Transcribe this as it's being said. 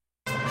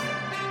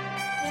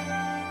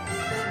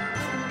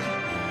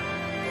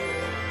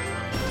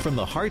From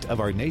the heart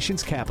of our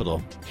nation's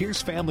capital,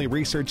 here's Family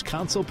Research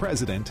Council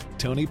President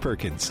Tony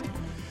Perkins.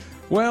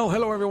 Well,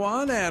 hello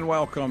everyone, and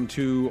welcome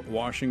to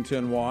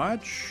Washington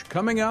Watch.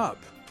 Coming up,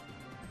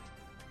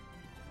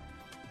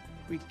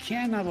 we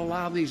cannot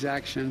allow these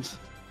actions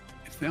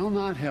if they'll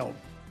not help.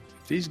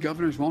 If these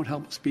governors won't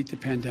help us beat the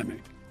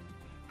pandemic,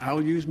 I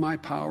will use my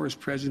power as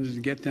president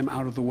to get them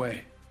out of the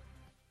way.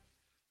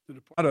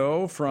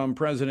 From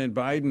President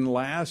Biden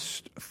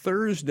last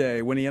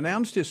Thursday when he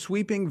announced his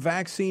sweeping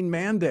vaccine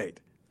mandate.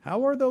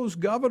 How are those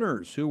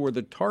governors who were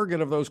the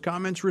target of those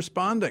comments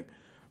responding?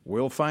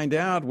 We'll find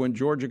out when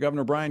Georgia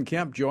Governor Brian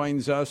Kemp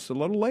joins us a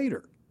little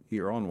later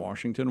here on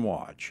Washington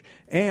Watch.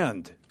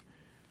 And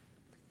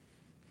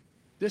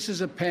this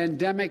is a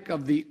pandemic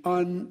of the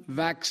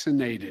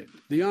unvaccinated.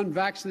 The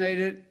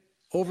unvaccinated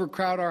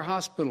overcrowd our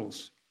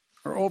hospitals,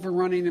 are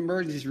overrunning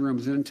emergency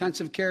rooms and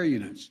intensive care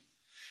units,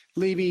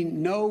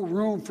 leaving no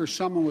room for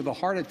someone with a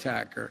heart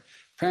attack or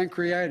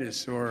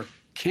pancreatitis or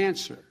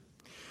cancer.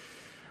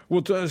 We'll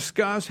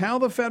discuss how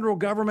the federal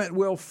government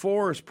will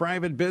force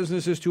private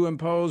businesses to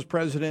impose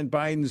President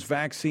Biden's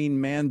vaccine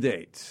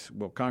mandates.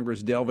 Will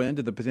Congress delve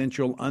into the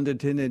potential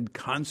unintended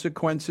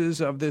consequences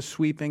of this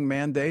sweeping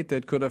mandate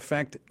that could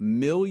affect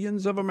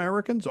millions of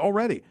Americans?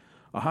 Already,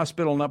 a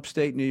hospital in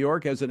upstate New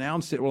York has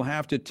announced it will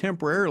have to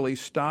temporarily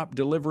stop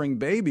delivering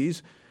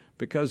babies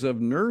because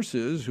of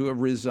nurses who have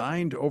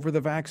resigned over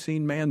the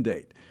vaccine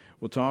mandate.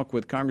 We'll talk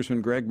with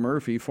Congressman Greg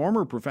Murphy,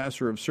 former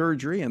professor of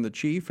surgery and the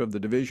chief of the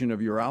Division of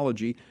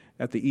Urology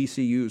at the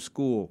ECU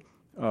School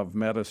of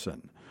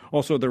Medicine.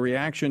 Also, the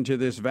reaction to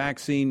this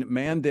vaccine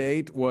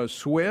mandate was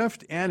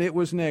swift and it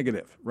was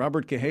negative.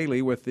 Robert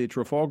Cahaly with the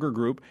Trafalgar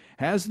Group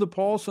has the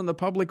pulse on the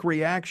public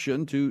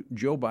reaction to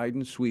Joe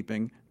Biden's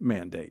sweeping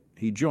mandate.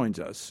 He joins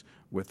us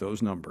with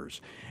those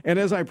numbers. And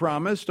as I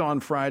promised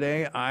on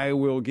Friday, I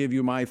will give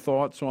you my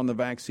thoughts on the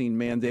vaccine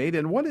mandate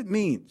and what it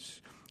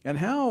means and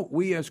how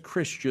we as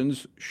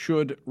Christians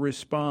should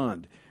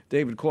respond.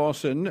 David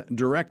Clausen,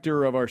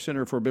 director of our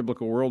Center for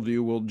Biblical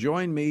Worldview, will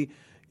join me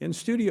in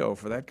studio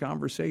for that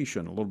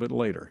conversation a little bit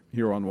later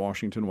here on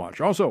Washington Watch.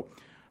 Also,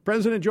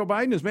 President Joe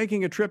Biden is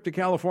making a trip to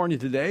California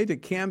today to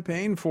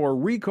campaign for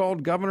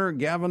recalled Governor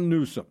Gavin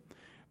Newsom.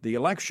 The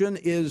election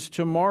is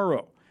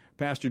tomorrow.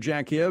 Pastor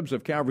Jack Hibbs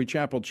of Calvary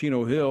Chapel,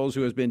 Chino Hills,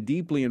 who has been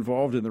deeply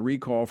involved in the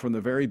recall from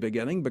the very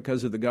beginning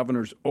because of the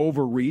governor's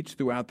overreach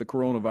throughout the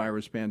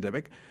coronavirus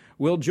pandemic,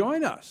 will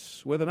join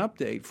us with an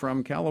update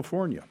from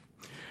California.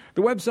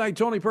 The website,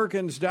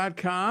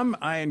 TonyPerkins.com.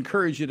 I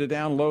encourage you to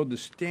download the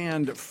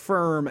Stand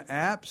Firm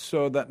app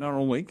so that not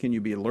only can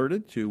you be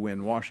alerted to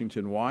when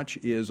Washington Watch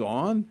is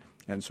on,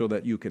 and so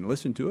that you can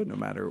listen to it no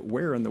matter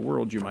where in the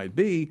world you might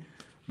be,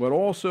 but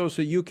also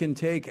so you can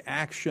take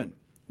action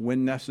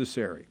when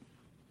necessary.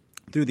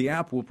 Through the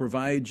app, we'll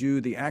provide you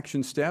the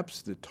action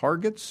steps, the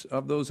targets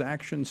of those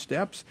action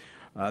steps,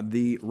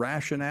 the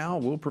rationale.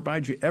 We'll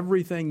provide you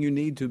everything you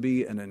need to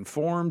be an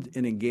informed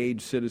and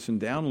engaged citizen.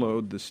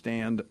 Download the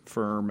Stand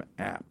Firm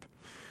app.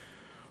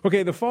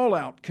 Okay, the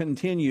fallout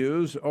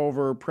continues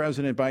over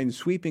President Biden's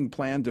sweeping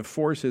plan to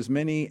force as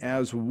many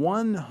as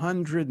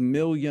 100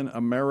 million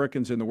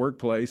Americans in the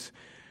workplace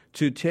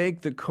to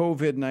take the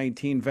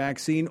COVID-19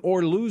 vaccine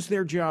or lose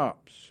their jobs.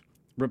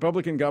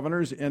 Republican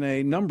governors in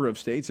a number of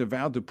states have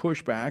vowed to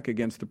push back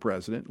against the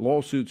president.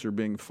 Lawsuits are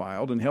being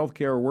filed, and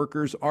healthcare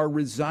workers are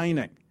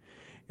resigning.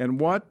 And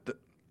what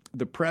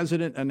the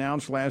president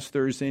announced last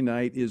Thursday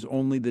night is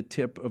only the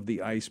tip of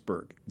the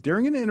iceberg.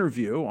 During an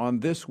interview on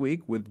This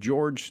Week with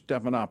George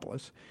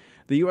Stephanopoulos,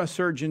 the U.S.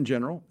 Surgeon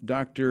General,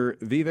 Dr.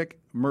 Vivek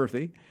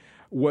Murthy,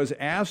 was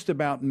asked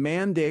about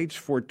mandates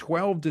for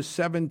 12 to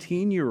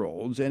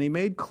 17-year-olds, and he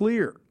made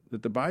clear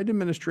that the Biden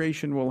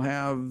administration will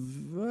have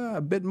a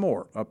bit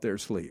more up their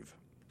sleeve.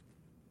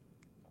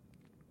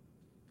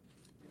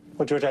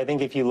 Well, George, I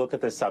think if you look at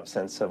the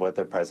substance of what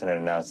the president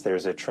announced,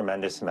 there's a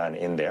tremendous amount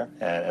in there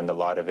and a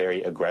lot of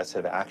very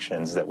aggressive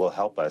actions that will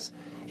help us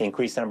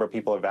increase the number of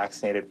people who are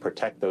vaccinated,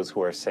 protect those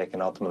who are sick,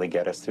 and ultimately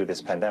get us through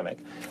this pandemic.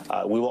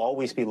 We will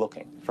always be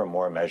looking for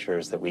more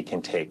measures that we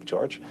can take,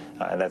 George,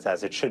 and that's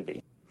as it should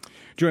be.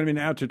 Joining me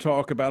now to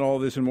talk about all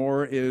this and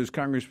more is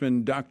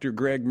Congressman Dr.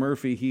 Greg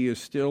Murphy. He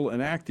is still an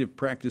active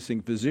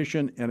practicing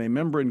physician and a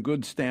member in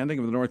good standing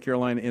of the North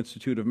Carolina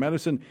Institute of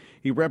Medicine.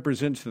 He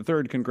represents the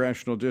 3rd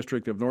Congressional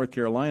District of North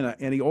Carolina,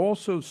 and he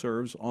also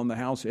serves on the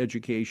House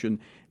Education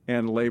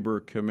and Labor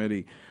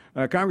Committee.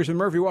 Congressman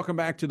Murphy, welcome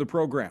back to the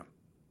program.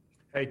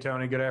 Hey,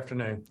 Tony. Good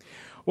afternoon.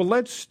 Well,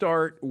 let's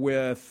start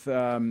with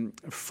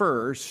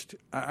first,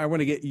 I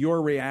want to get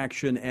your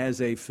reaction as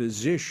a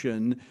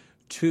physician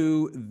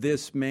to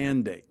this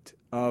mandate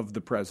of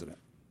the president.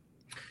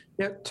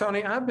 Yeah,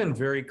 Tony, I've been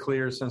very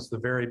clear since the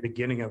very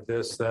beginning of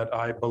this that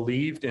I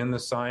believed in the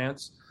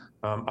science.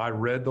 I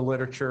read the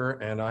literature,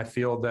 and I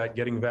feel that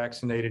getting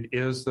vaccinated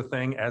is the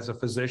thing as a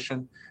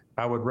physician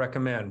I would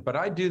recommend. But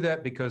I do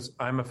that because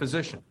I'm a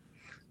physician.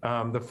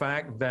 The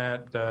fact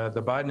that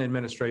the Biden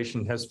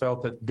administration has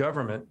felt that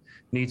government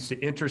needs to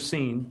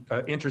intercede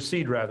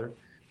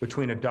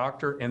between a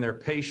doctor and their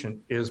patient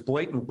is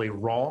blatantly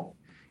wrong.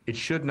 It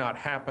should not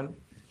happen.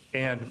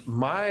 And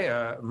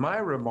my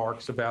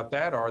remarks about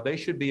that are they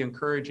should be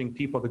encouraging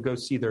people to go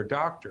see their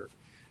doctor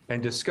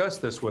and discuss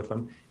this with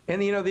them.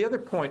 And, the other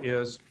point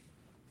is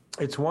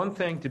it's one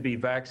thing to be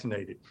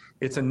vaccinated.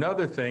 It's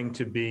another thing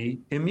to be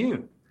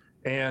immune.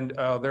 And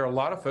there are a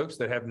lot of folks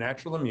that have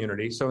natural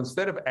immunity. So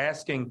instead of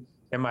asking,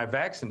 am I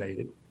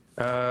vaccinated,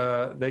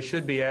 they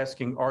should be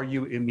asking, are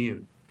you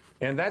immune?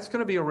 And that's going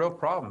to be a real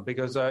problem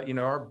because,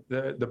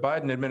 the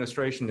Biden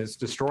administration is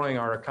destroying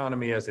our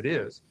economy as it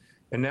is.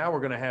 And now we're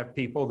going to have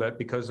people that,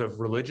 because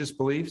of religious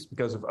beliefs,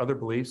 because of other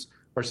beliefs,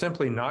 are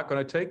simply not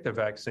going to take the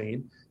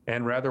vaccine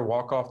and rather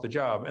walk off the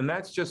job. And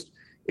it's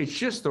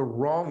just the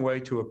wrong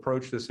way to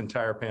approach this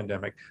entire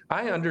pandemic.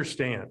 I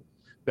understand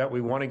that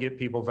we want to get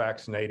people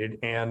vaccinated,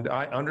 and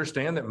I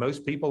understand that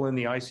most people in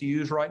the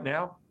ICUs right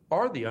now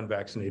are the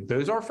unvaccinated.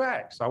 Those are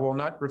facts. I will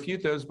not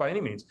refute those by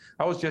any means.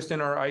 I was just in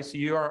our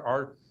ICU,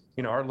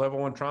 our level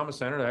 1 trauma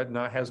center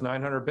that has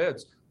 900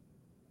 beds.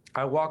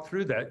 I walked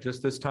through that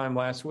just this time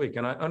last week,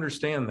 and I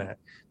understand that.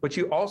 But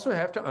you also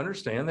have to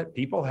understand that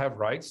people have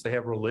rights, they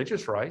have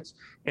religious rights,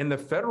 and the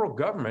federal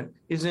government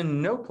is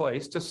in no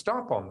place to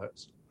stomp on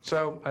those.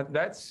 So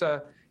that's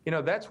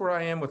where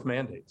I am with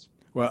mandates.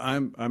 Well,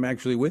 I'm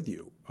actually with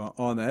you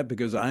on that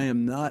because I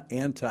am not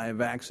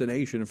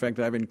anti-vaccination. In fact,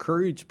 I've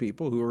encouraged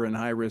people who are in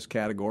high-risk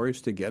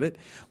categories to get it.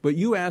 But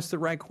you asked the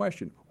right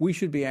question. We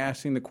should be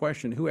asking the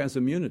question, who has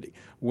immunity,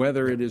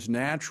 whether it is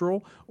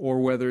natural or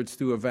whether it's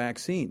through a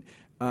vaccine.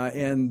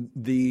 And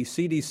the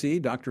CDC,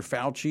 Dr.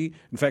 Fauci,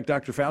 in fact,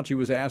 Dr. Fauci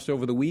was asked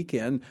over the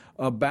weekend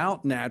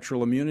about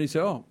natural immunity. He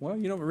said,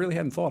 we really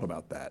hadn't thought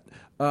about that.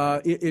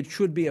 It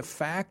should be a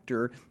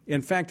factor.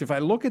 In fact, if I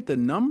look at the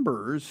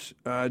numbers,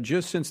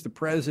 just since the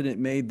president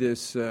made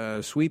this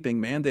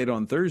sweeping mandate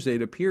on Thursday,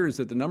 it appears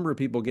that the number of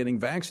people getting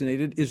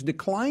vaccinated is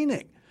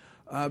declining.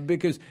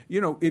 Because,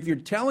 if you're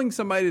telling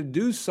somebody to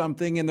do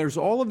something and there's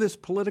all of this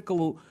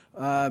political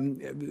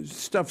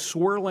stuff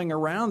swirling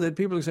around it,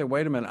 people can say,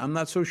 wait a minute, I'm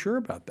not so sure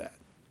about that.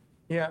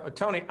 Yeah,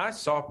 Tony, I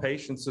saw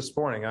patients this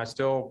morning. I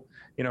still,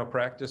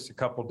 practice a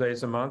couple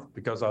days a month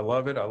because I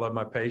love it. I love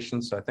my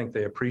patients. I think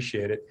they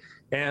appreciate it.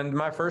 And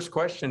my first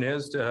question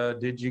is,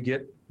 did you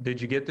get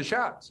the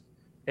shots?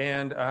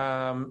 And,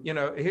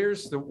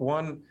 here's the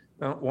one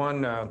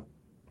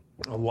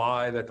a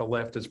lie that the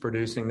left is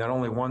producing, that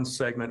only one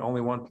segment,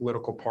 only one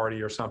political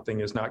party or something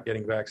is not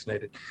getting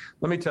vaccinated.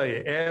 Let me tell you,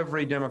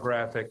 every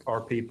demographic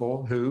are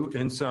people who,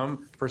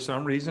 for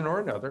some reason or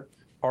another,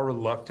 are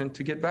reluctant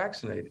to get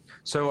vaccinated.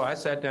 So I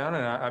sat down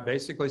and I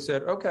basically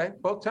said, okay,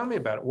 well, tell me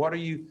about it. What do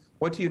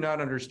you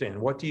not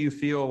understand? What do you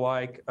feel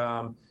like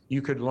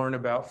you could learn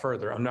about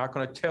further? I'm not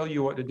going to tell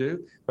you what to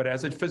do, but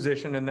as a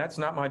physician, and that's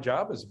not my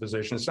job as a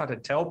physician, it's not to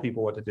tell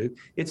people what to do,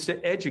 it's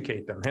to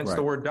educate them. Hence,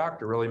 the word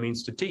doctor really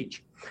means to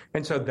teach.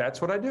 And so that's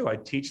what I do. I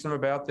teach them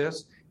about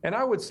this. And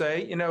I would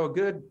say, a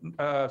good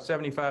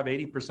 75,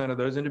 80% of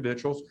those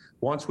individuals,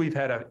 once we've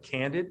had a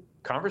candid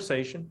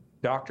conversation,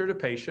 doctor to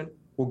patient,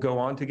 will go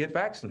on to get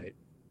vaccinated.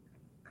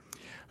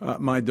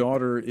 My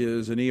daughter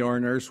is an ER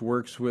nurse,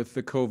 works with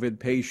the COVID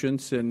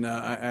patients, and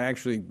I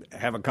actually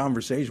have a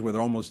conversation with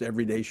her almost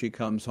every day she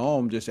comes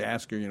home, just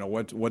ask her,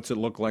 what's it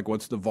look like?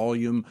 What's the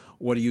volume?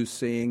 What are you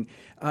seeing?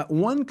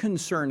 One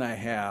concern I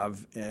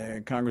have,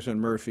 Congressman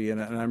Murphy,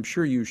 and I'm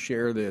sure you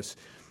share this,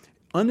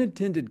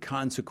 unintended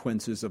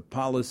consequences of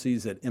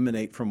policies that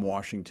emanate from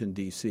Washington,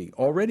 D.C.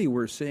 Already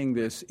we're seeing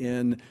this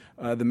in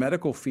the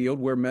medical field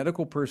where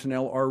medical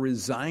personnel are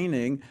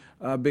resigning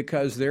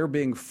because they're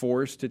being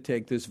forced to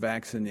take this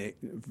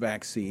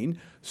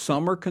vaccine.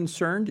 Some are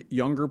concerned,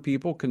 younger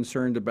people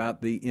concerned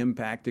about the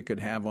impact it could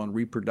have on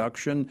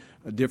reproduction,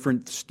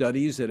 different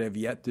studies that have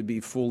yet to be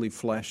fully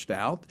fleshed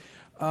out.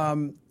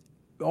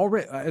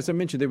 Already, as I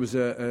mentioned, there was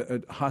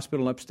a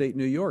hospital in upstate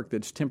New York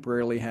that's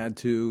temporarily had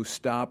to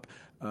stop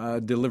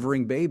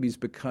delivering babies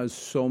because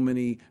so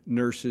many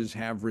nurses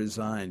have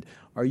resigned.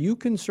 Are you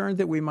concerned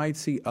that we might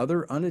see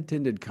other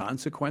unintended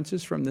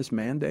consequences from this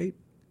mandate?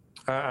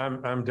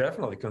 I'm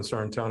definitely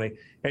concerned, Tony.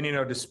 And,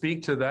 to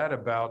speak to that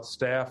about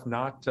staff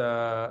not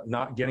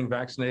getting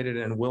vaccinated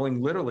and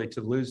willing literally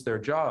to lose their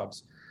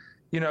jobs,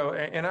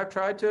 and I've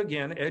tried to,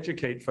 again,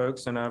 educate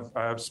folks, and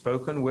I've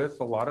spoken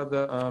with a lot of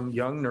the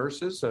young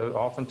nurses,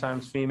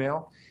 oftentimes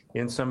female,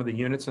 in some of the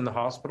units in the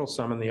hospital,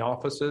 some in the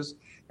offices,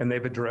 and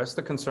they've addressed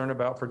the concern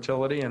about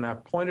fertility, and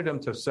I've pointed them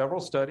to several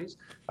studies.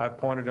 I've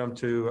pointed them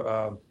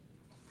to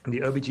the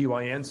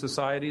OBGYN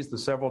societies, the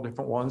several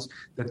different ones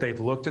that they've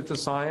looked at the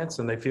science,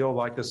 and they feel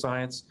like the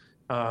science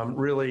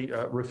really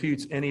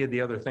refutes any of the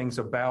other things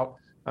about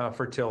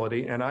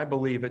fertility, and I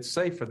believe it's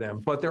safe for them.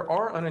 But there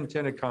are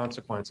unintended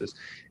consequences.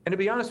 And to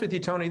be honest with you,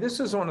 Tony,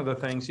 this is one of the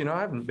things, I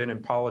haven't been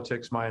in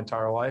politics my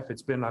entire life.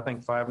 It's been, I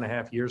think,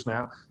 5.5 years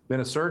now. Been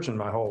a surgeon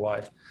my whole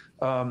life.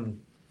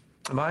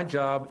 My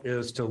job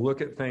is to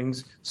look at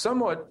things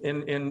somewhat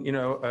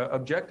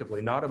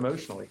objectively, not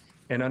emotionally.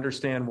 and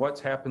understand what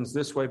happens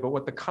this way, but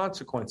what the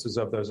consequences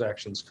of those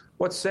actions,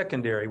 what's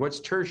secondary, what's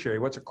tertiary,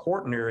 what's a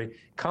quaternary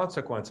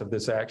consequence of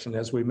this action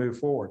as we move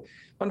forward.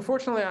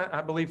 Unfortunately,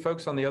 I believe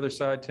folks on the other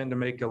side tend to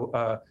make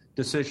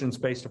decisions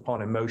based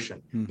upon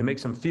emotion. It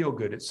makes them feel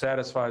good. It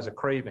satisfies a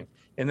craving.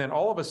 And then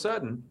all of a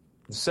sudden,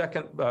 the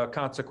second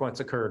consequence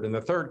occurred and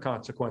the third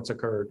consequence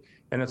occurred.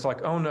 And it's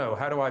like, oh no,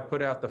 how do I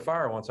put out the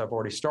fire once I've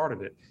already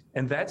started it?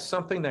 And that's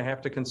something they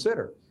have to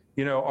consider.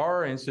 You know,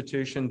 our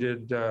institution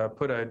did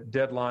put a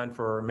deadline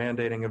for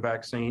mandating a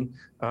vaccine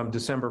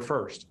December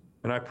 1st.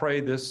 And I pray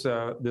this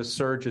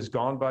surge is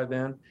gone by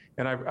then.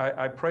 And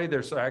I pray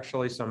there's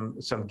actually some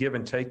give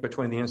and take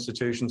between the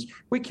institutions.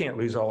 We can't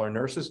lose all our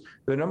nurses.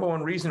 The number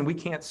one reason we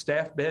can't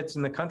staff beds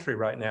in the country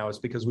right now is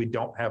because we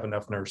don't have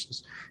enough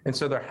nurses. And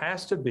so there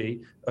has to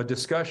be a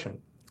discussion,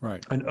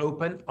 right? An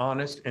open,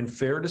 honest, and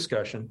fair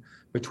discussion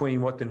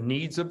between what the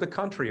needs of the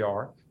country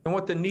are and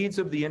what the needs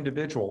of the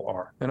individual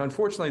are. And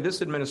unfortunately,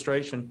 this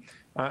administration,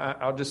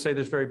 I'll just say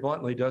this very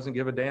bluntly, doesn't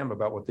give a damn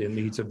about what the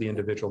needs of the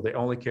individual. They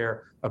only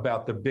care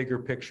about the bigger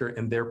picture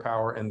and their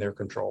power and their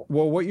control.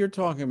 Well, what you're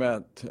talking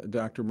about,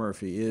 Dr.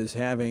 Murphy, is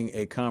having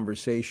a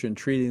conversation,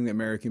 treating the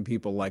American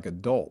people like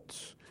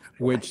adults,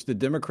 which the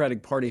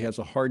Democratic Party has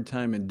a hard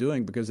time in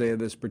doing because they have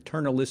this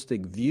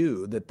paternalistic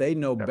view that they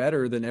know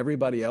better than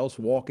everybody else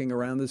walking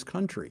around this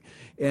country.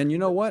 And you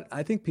know what?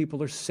 I think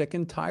people are sick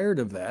and tired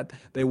of that.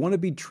 They want to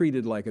be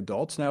treated like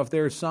adults. Now, if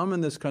there are some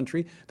in this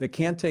country that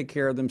can't take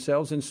care of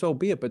themselves, and so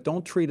be it, but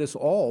don't treat us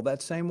all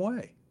that same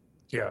way.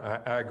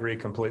 Yeah, I agree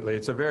completely.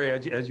 It's a very,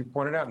 as you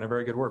pointed out, in a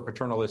very good word,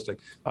 paternalistic.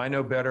 I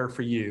know better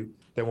for you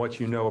than what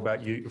you know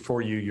about you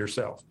for you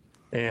yourself.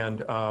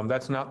 And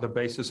that's not the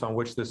basis on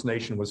which this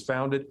nation was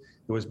founded.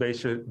 It was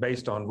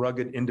based on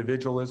rugged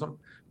individualism.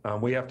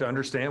 We have to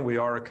understand we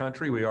are a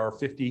country. We are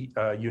 50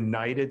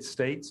 United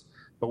States,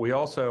 but we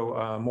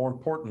also, more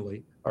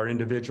importantly, are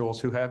individuals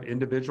who have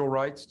individual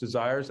rights,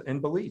 desires, and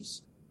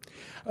beliefs.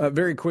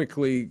 Very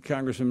quickly,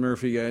 Congressman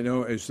Murphy, I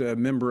know as a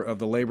member of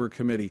the Labor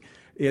Committee,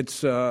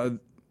 it's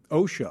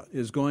OSHA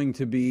is going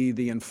to be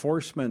the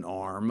enforcement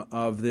arm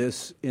of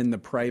this in the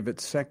private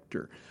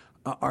sector.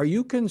 Are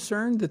you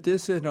concerned that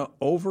this is an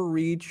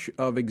overreach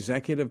of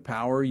executive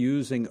power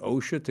using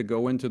OSHA to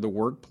go into the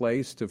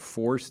workplace to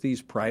force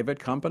these private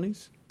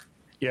companies?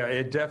 Yeah,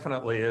 it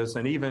definitely is.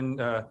 And even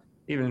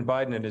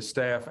Biden and his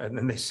staff, and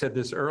then they said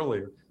this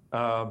earlier,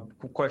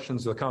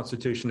 questions the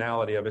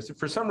constitutionality of it.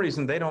 For some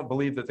reason, they don't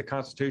believe that the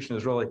Constitution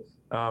is really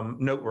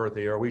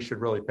noteworthy or we should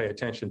really pay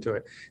attention to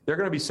it. There are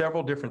going to be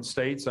several different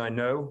states, I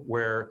know,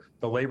 where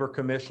the labor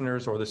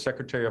commissioners or the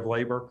Secretary of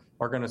Labor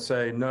are going to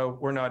say, no,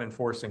 we're not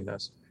enforcing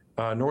this.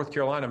 North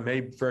Carolina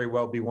may very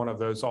well be one of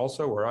those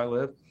also, where I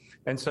live.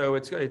 And so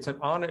it's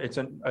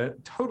a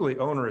totally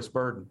onerous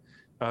burden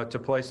to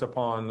place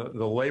upon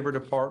the labor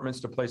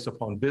departments, to place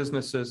upon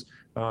businesses,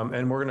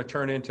 and we're going to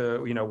turn into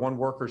one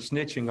worker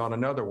snitching on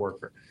another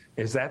worker.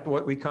 Is that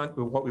what we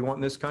want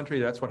in this country?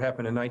 That's what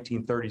happened in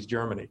 1930s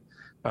Germany.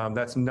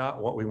 That's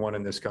not what we want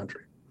in this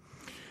country.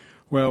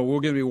 Well, we're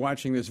going to be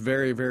watching this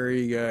very,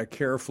 very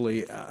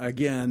carefully.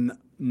 Again,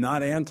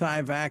 not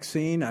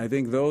anti-vaccine. I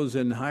think those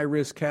in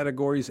high-risk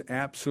categories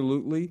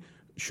absolutely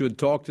should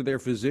talk to their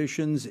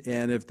physicians,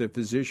 and if the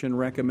physician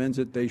recommends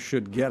it, they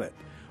should get it.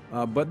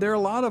 But there are a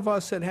lot of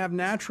us that have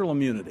natural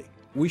immunity.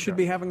 We should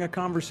be having a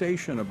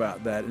conversation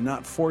about that and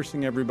not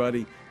forcing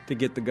everybody to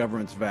get the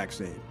government's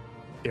vaccine.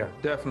 Yeah,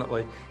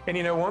 definitely.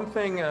 And one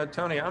thing,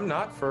 Tony, I'm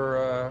not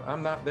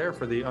there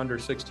for the under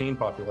 16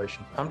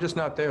 population. I'm just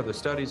not there. The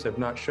studies have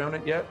not shown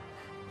it yet.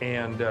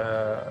 And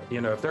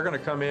if they're going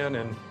to come in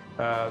and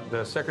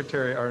the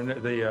secretary or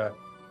the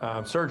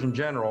Surgeon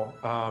General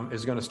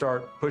is going to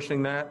start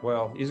pushing that,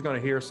 well, he's going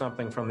to hear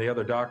something from the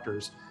other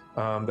doctors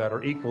that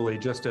are equally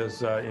just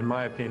as, in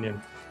my opinion,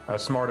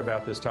 smart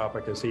about this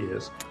topic as he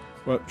is.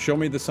 Well, show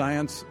me the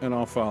science and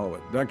I'll follow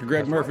it. Dr.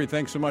 Greg Murphy, right.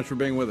 Thanks so much for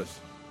being with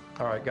us.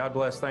 All right. God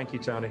bless. Thank you,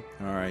 Tony.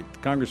 All right.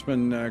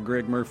 Congressman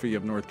Greg Murphy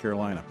of North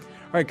Carolina.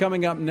 All right.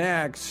 Coming up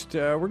next,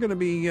 we're going to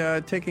be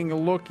taking a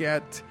look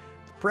at the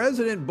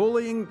president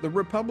bullying the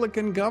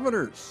Republican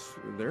governors.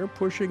 They're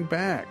pushing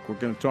back. We're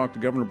going to talk to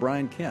Governor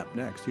Brian Kemp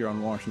next here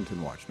on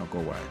Washington Watch. Don't go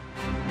away.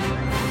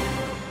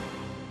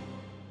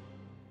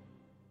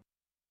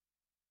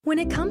 When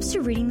it comes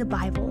to reading the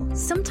Bible,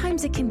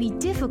 sometimes it can be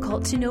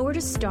difficult to know where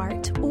to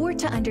start or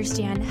to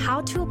understand how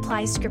to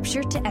apply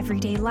Scripture to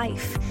everyday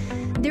life.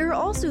 There are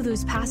also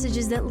those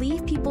passages that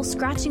leave people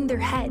scratching their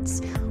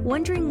heads,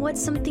 wondering what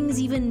some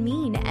things even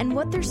mean and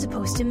what they're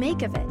supposed to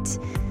make of it.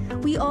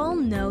 We all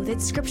know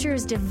that Scripture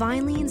is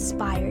divinely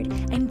inspired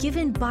and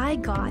given by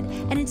God,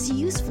 and it's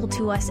useful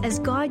to us as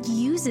God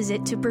uses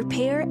it to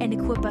prepare and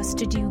equip us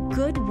to do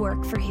good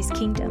work for His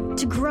kingdom,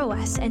 to grow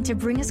us and to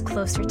bring us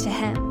closer to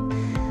Him.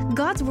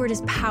 God's Word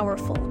is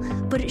powerful,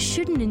 but it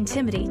shouldn't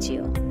intimidate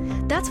you.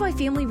 That's why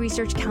Family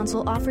Research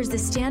Council offers the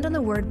Stand on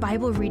the Word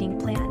Bible Reading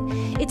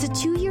Plan. It's a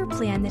 2-year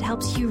plan that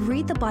helps you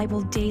read the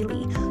Bible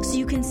daily so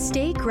you can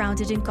stay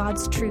grounded in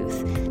God's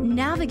truth,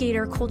 navigate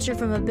our culture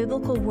from a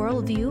biblical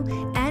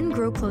worldview, and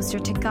grow closer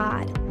to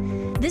God.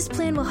 This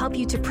plan will help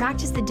you to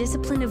practice the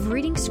discipline of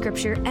reading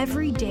Scripture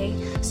every day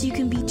so you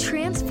can be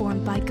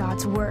transformed by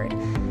God's Word.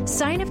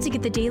 Sign up to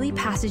get the daily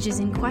passages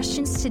and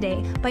questions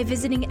today by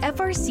visiting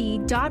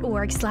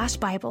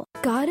frc.org/Bible.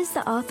 God is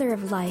the author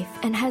of life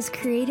and has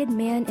created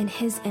man in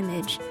his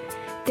image.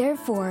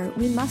 Therefore,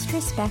 we must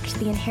respect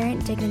the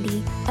inherent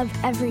dignity of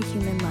every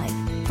human life,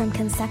 from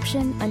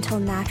conception until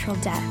natural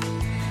death.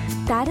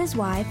 That is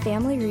why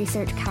Family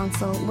Research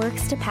Council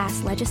works to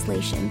pass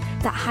legislation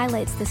that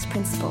highlights this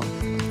principle,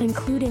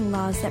 including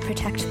laws that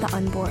protect the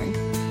unborn.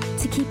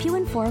 To keep you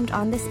informed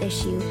on this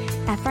issue,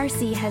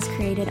 FRC has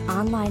created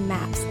online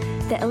maps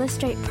that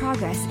illustrate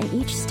progress in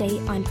each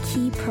state on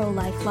key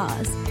pro-life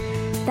laws.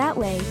 That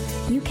way,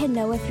 you can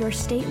know if your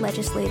state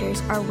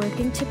legislators are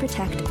working to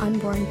protect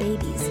unborn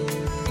babies.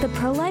 The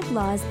pro-life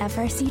laws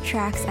FRC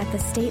tracks at the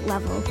state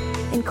level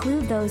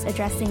include those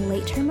addressing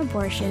late-term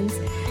abortions,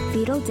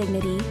 fetal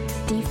dignity,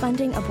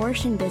 defunding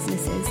abortion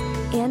businesses,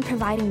 and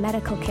providing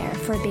medical care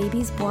for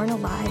babies born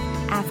alive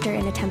after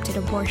an attempted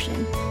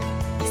abortion.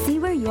 See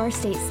where your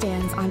state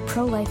stands on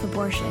pro-life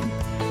abortion.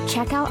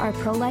 Check out our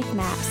pro-life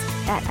maps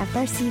at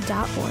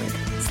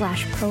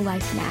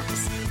frc.org/pro-life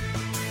maps.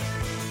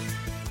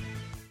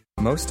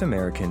 Most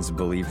Americans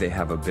believe they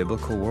have a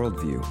biblical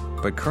worldview,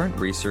 but current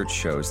research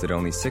shows that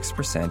only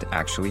 6%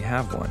 actually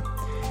have one.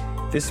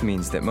 This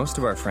means that most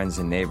of our friends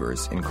and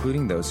neighbors,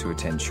 including those who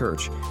attend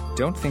church,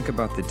 don't think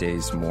about the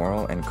day's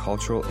moral and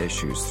cultural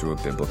issues through a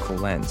biblical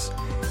lens.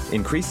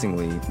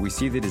 Increasingly, we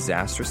see the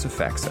disastrous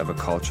effects of a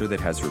culture that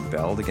has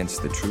rebelled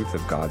against the truth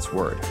of God's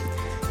Word.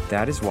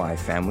 That is why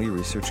Family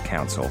Research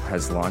Council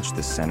has launched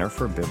the Center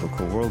for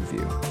Biblical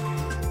Worldview.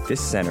 This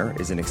center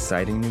is an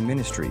exciting new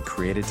ministry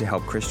created to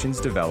help Christians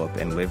develop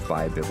and live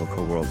by a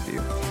biblical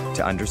worldview,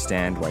 to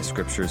understand why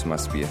scriptures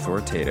must be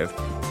authoritative,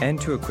 and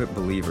to equip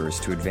believers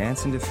to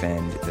advance and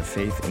defend the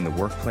faith in the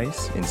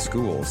workplace, in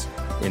schools,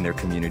 in their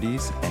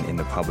communities, and in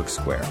the public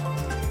square.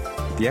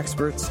 The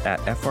experts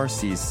at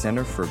FRC's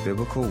Center for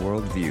Biblical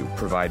Worldview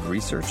provide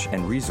research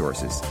and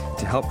resources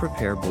to help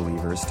prepare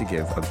believers to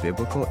give a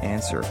biblical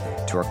answer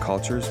to our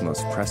culture's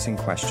most pressing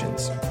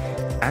questions.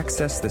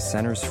 Access the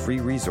center's free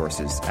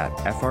resources at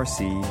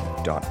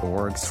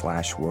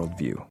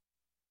frc.org/worldview.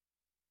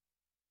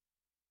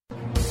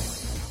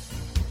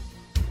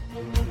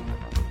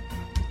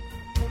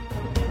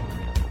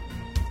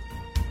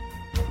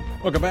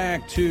 Welcome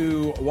back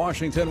to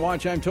Washington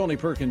Watch. I'm Tony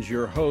Perkins,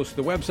 your host.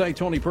 The website,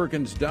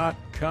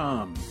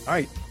 tonyperkins.com. All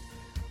right.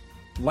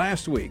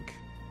 Last week,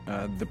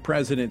 the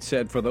president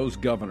said for those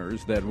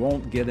governors that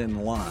won't get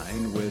in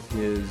line with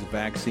his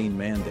vaccine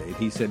mandate,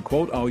 he said,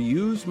 quote, "I'll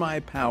use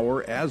my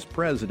power as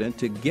president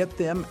to get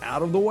them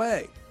out of the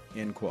way,"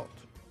 end quote.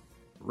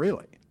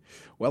 Really?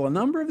 Well, a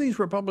number of these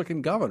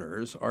Republican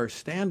governors are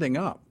standing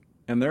up,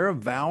 and they're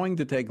vowing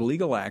to take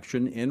legal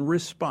action in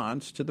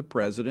response to the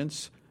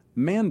president's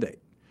mandate.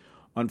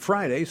 On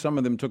Friday, some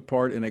of them took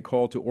part in a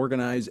call to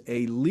organize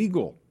a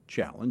legal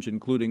challenge,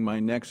 including my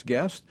next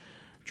guest,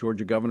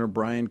 Georgia Governor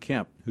Brian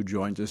Kemp, who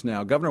joins us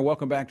now. Governor,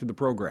 welcome back to the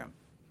program.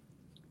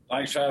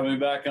 Thanks for having me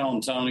back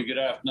on, Tony. Good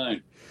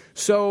afternoon.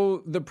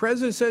 So the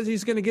president says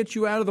he's going to get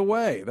you out of the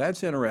way.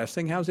 That's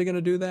interesting. How's he going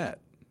to do that?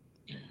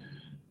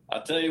 I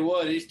tell you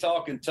what, he's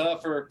talking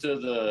tougher to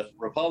the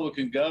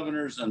Republican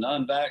governors and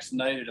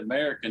unvaccinated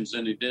Americans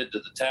than he did to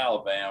the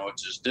Taliban,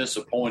 which is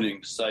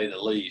disappointing to say the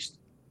least.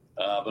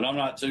 But I'm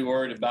not too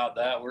worried about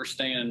that. We're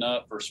standing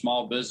up for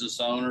small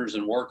business owners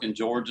and working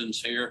Georgians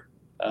here.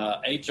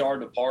 HR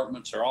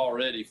departments are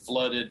already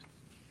flooded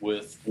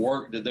with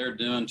work that they're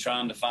doing,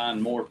 trying to find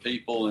more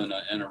people in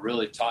a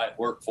really tight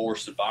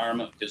workforce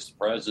environment because the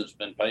president's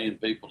been paying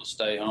people to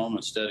stay home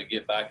instead of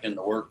get back in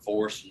the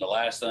workforce. And the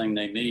last thing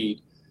they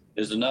need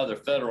is another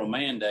federal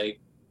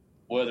mandate,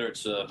 whether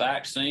it's a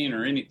vaccine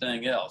or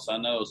anything else. I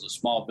know as a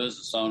small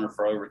business owner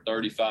for over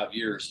 35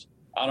 years,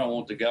 I don't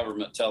want the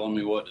government telling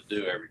me what to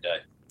do every day.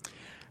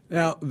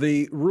 Now,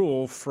 the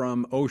rule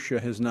from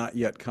OSHA has not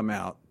yet come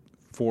out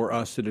for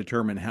us to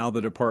determine how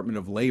the Department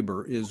of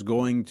Labor is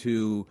going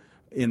to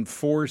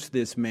enforce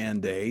this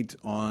mandate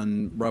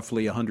on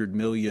roughly 100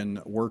 million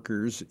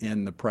workers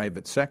in the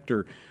private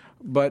sector.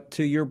 But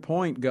to your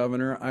point,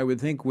 Governor, I would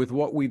think with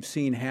what we've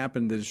seen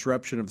happen, the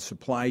disruption of the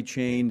supply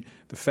chain,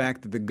 the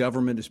fact that the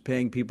government is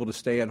paying people to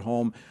stay at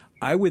home,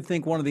 I would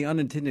think one of the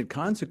unintended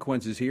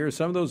consequences here is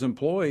some of those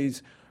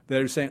employees that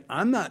are saying,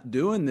 I'm not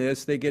doing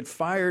this, they get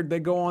fired, they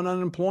go on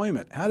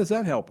unemployment. How does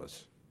that help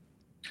us?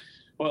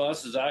 Well,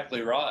 that's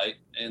exactly right.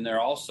 And they're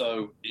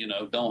also,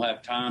 don't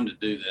have time to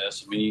do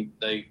this. When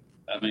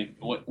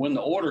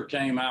the order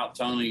came out,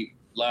 Tony,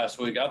 last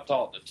week, I've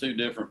talked to two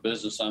different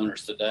business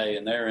owners today,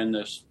 and they're in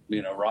this,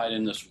 right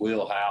in this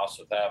wheelhouse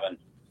of having,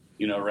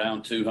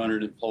 around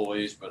 200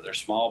 employees, but they're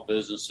small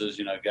businesses,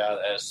 guy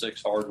that has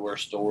 6 hardware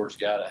stores,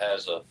 guy that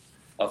has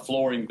a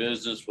flooring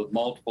business with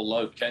multiple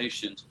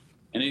locations.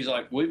 And he's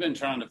like, we've been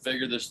trying to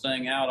figure this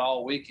thing out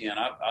all weekend.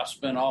 I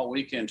spent all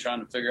weekend trying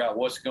to figure out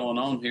what's going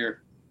on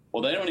here.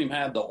 Well, they don't even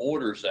have the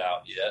orders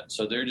out yet,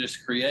 so they're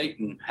just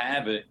creating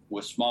havoc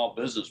with small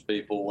business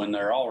people when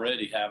they're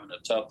already having a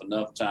tough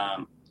enough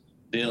time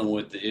dealing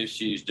with the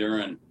issues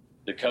during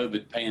the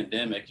COVID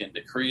pandemic, and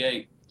to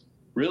create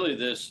really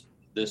this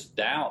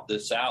doubt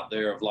that's out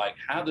there of like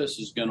how this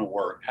is going to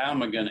work, how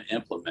am I going to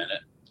implement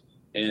it?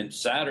 And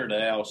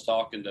Saturday I was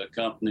talking to a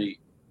company,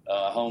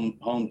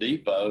 Home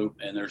Depot,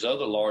 and there's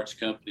other large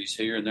companies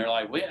here, and they're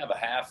like, we have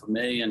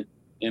 500,000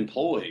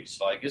 employees.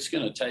 Like, it's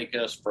going to take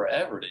us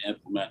forever to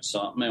implement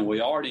something, and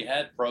we already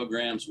had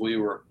programs we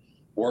were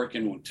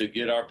working to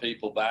get our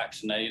people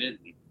vaccinated.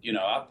 You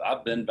know,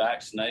 I've been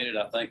vaccinated.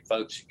 I think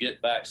folks should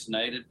get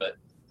vaccinated, but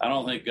I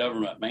don't think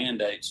government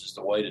mandates is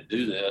the way to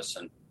do this.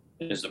 And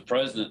as the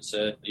president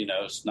said, you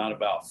know, it's not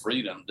about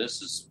freedom.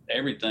 This is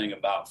everything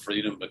about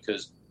freedom,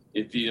 because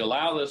if you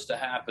allow this to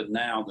happen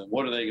now, then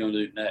what are they going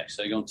to do next?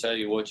 They're going to tell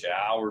you what your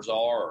hours are,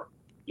 or,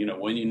 you know,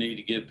 when you need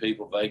to give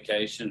people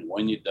vacation,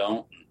 when you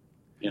don't. And,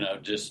 you know,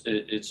 just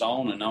it's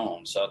on and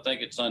on. So I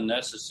think it's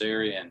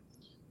unnecessary. And,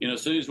 you know,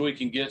 as soon as we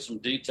can get some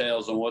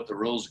details on what the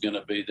rules are going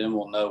to be, then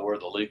we'll know where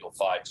the legal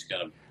fight's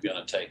going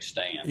to take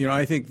stand. You know,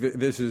 I think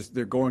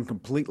they're going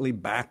completely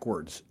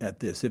backwards at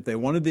this. If they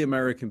wanted the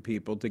American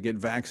people to get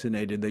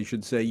vaccinated, they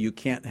should say you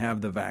can't have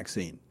the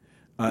vaccine.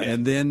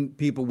 And then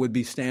people would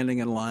be standing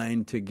in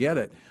line to get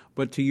it.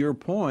 But to your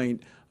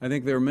point, I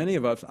think there are many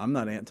of us, I'm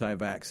not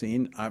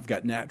anti-vaccine. I've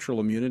got natural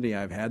immunity.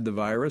 I've had the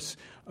virus.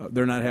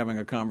 They're not having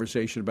a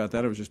conversation about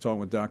that. I was just talking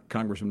with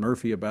Congressman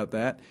Murphy about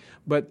that.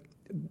 But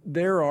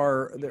there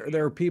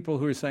are people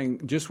who are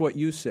saying just what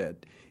you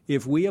said.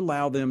 If we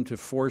allow them to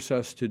force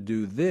us to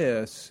do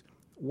this,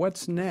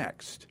 what's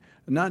next?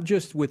 Not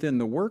just within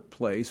the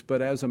workplace,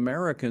 but as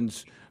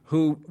Americans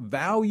who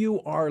value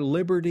our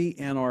liberty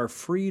and our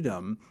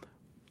freedom.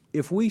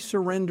 If we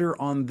surrender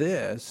on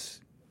this,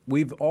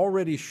 we've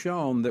already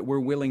shown that we're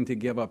willing to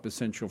give up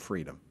essential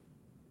freedom.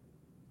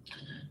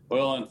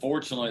 Well,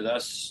 unfortunately,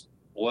 that's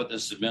what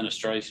this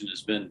administration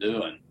has been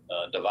doing,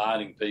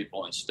 dividing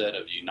people instead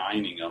of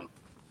uniting them.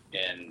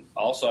 And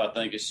also, I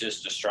think it's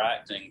just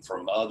distracting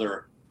from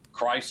other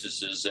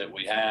crises that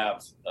we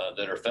have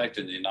that are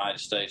affecting the United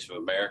States of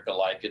America,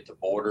 like at the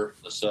border,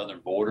 the southern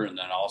border, and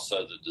then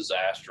also the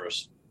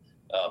disastrous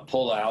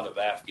pullout of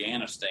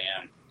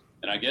Afghanistan.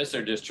 And I guess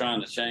they're just trying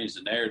to change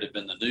the narrative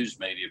in the news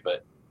media,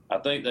 but I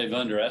think they've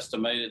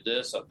underestimated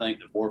this. I think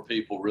the more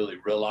people really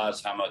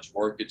realize how much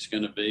work it's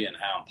going to be and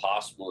how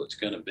impossible it's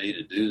going to be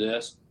to do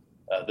this,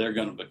 they're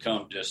going to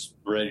become just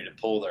ready to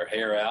pull their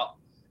hair out.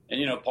 And,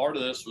 you know, part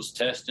of this was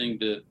testing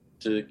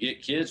to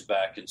get kids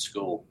back in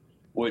school,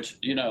 which,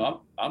 you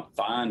know, I'm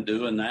fine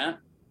doing that.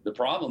 The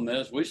problem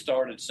is we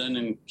started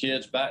sending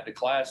kids back to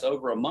class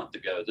over a month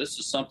ago. This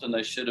is something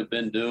they should have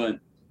been doing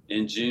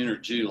in June or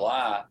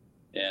July.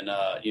 And,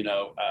 you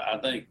know, I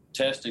think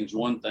testing's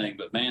one thing,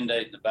 but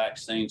mandating the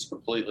vaccine's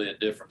completely a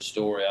different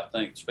story. I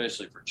think,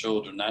 especially for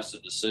children, that's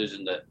a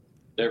decision that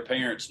their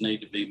parents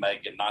need to be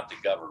making, not the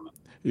government.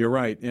 You're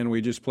right. And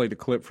we just played a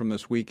clip from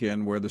this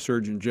weekend where the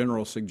Surgeon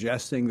General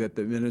suggesting that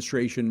the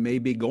administration may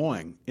be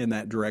going in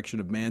that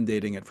direction of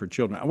mandating it for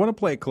children. I want to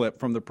play a clip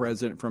from the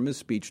president from his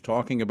speech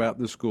talking about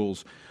the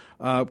schools.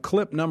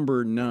 Clip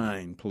number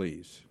 9,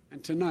 please.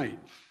 And tonight,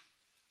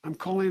 I'm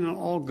calling on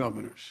all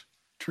governors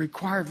to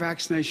require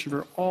vaccination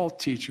for all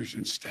teachers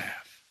and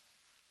staff.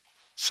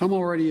 Some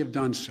already have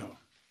done so,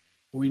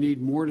 but we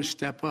need more to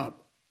step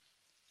up.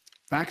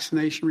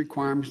 Vaccination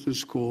requirements in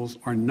schools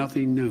are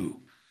nothing new.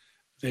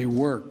 They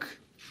work.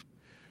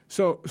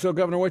 So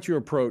Governor, what's your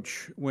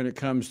approach when it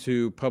comes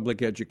to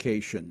public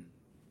education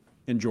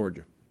in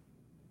Georgia?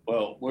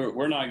 Well,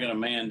 we're not going to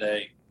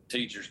mandate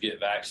teachers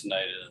get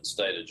vaccinated in the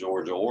state of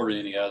Georgia, or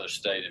any other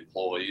state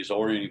employees,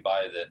 or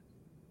anybody that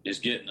is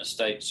getting a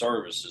state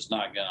service is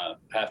not going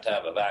to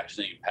have a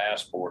vaccine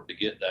passport to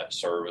get that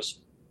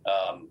service.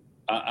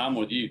 I'm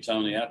with you,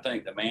 Tony. I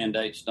think the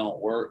mandates don't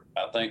work.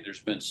 I think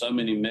there's been so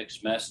many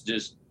mixed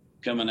messages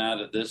coming out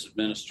of this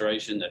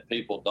administration that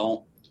people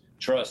don't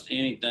trust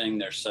anything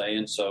they're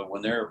saying. So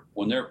when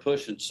they're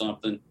pushing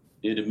something,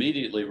 it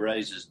immediately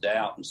raises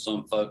doubt in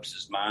some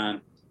folks'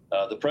 mind.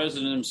 The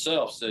president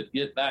himself said,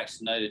 get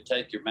vaccinated,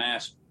 take your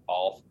mask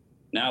off.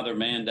 Now they're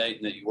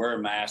mandating that you wear a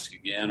mask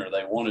again, or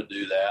they want to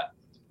do that.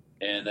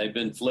 And they've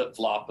been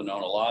flip-flopping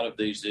on a lot of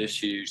these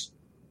issues.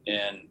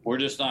 And we're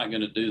just not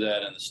going to do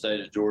that in the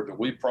state of Georgia.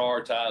 We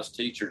prioritized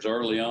teachers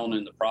early on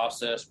in the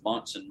process,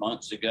 months and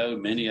months ago.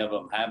 Many of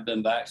them have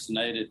been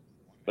vaccinated.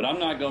 But I'm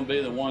not going to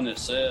be the one that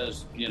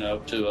says, you know,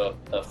 to a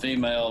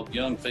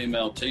young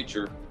female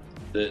teacher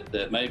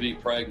that may be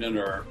pregnant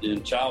or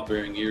in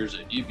childbearing years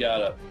that you've got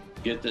to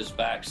get this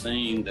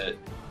vaccine that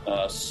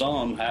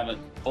some haven't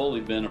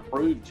fully been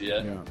approved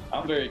yet. Yeah.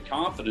 I'm very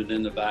confident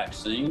in the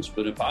vaccines,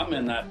 but if I'm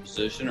in that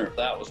position, or if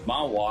that was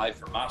my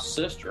wife or my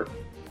sister,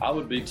 I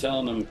would be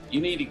telling them,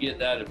 you need to get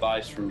that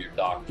advice from your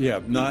doctor. Yeah,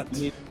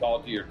 you need to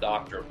talk to your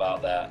doctor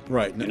about that.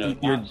 Right. You know,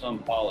 not some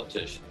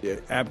politician. Yeah,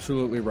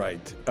 absolutely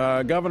right.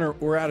 Governor,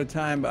 we're out of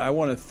time. I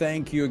want to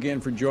thank you again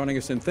for joining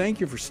us, and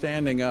thank you for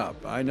standing up.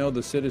 I know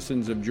the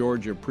citizens of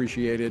Georgia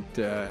appreciate it.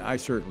 I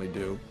certainly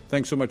do.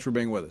 Thanks so much for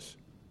being with us.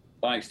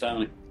 Thanks,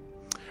 Tony.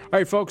 All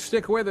right, folks,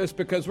 stick with us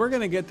because we're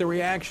going to get the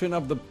reaction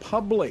of the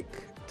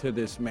public to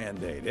this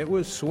mandate. It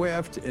was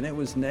swift and it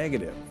was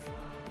negative.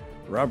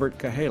 Robert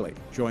Cahaly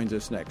joins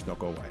us next. Don't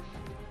go away.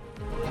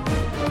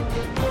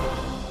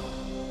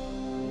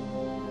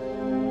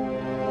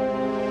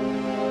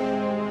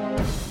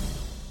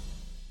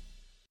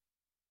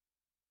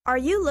 Are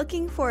you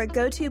looking for a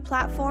go-to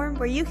platform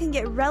where you can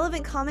get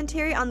relevant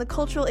commentary on the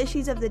cultural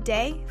issues of the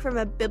day from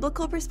a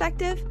biblical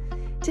perspective?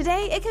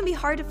 Today, it can be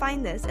hard to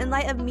find this in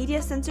light of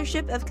media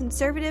censorship of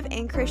conservative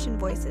and Christian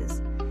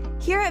voices.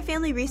 Here at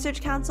Family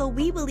Research Council,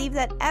 we believe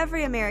that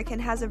every American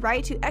has a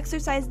right to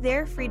exercise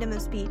their freedom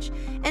of speech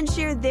and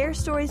share their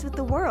stories with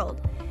the world.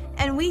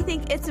 And we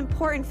think it's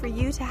important for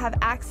you to have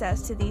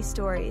access to these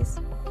stories.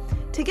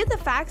 To get the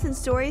facts and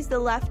stories the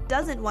left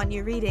doesn't want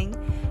you reading,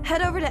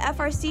 head over to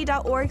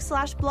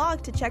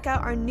frc.org/blog to check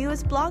out our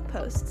newest blog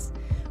posts.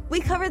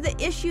 We cover the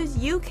issues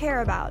you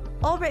care about,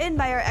 all written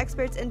by our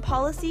experts in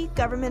policy,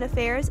 government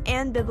affairs,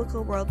 and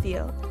biblical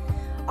worldview.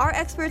 Our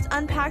experts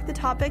unpack the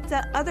topics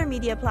that other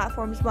media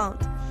platforms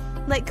won't,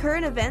 like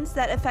current events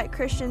that affect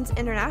Christians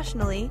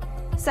internationally,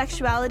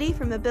 sexuality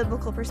from a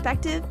biblical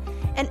perspective,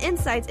 and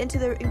insights into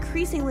the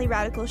increasingly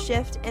radical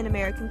shift in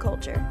American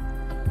culture.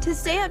 To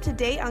stay up to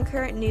date on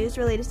current news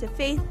related to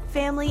faith,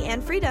 family,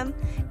 and freedom,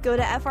 go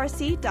to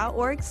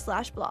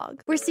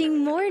frc.org/blog. We're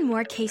seeing more and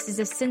more cases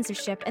of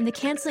censorship and the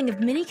canceling of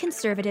many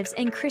conservatives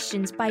and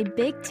Christians by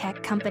big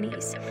tech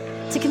companies.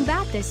 To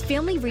combat this,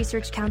 Family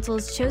Research Council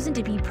has chosen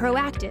to be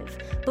proactive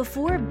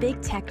before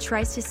big tech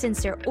tries to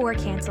censor or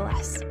cancel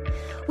us.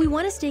 We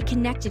want to stay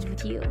connected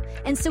with you,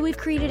 and so we've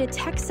created a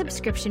tech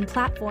subscription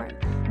platform.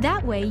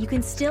 That way, you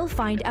can still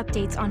find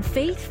updates on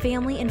faith,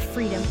 family, and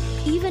freedom,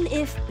 even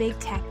if big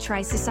tech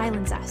tries to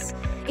silence us.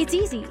 It's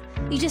easy.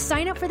 You just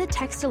sign up for the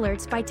text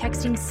alerts by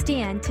texting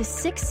STAND to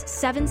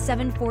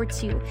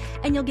 67742,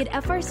 and you'll get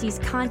FRC's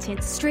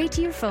content straight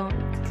to your phone.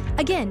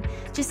 Again,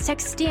 just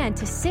text STAND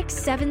to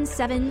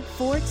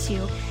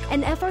 67742,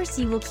 and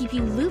FRC will keep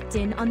you looped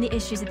in on the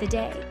issues of the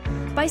day.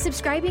 By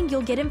subscribing,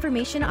 you'll get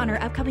information on our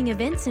upcoming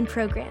events and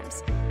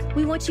programs.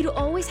 We want you to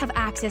always have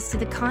access to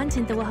the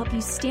content that will help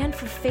you stand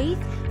for faith,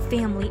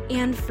 family,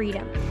 and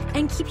freedom,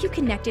 and keep you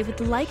connected with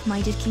the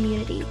like-minded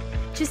community.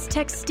 Just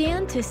text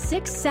STAND to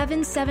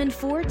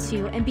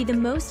 67742 and be the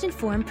most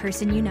informed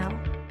person you know.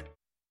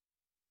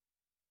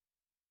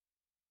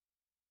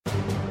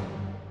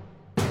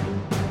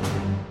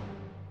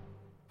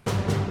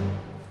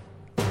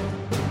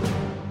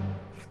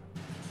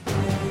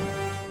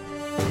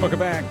 Welcome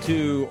back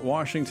to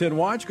Washington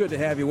Watch. Good to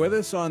have you with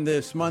us on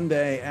this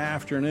Monday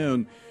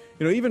afternoon.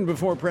 You know, even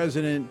before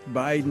President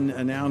Biden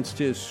announced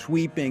his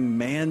sweeping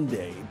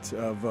mandate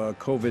of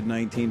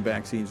COVID-19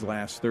 vaccines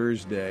last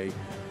Thursday,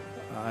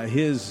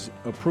 his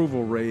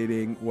approval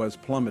rating was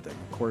plummeting.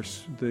 Of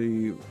course,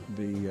 the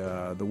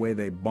way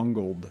they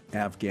bungled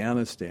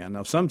Afghanistan.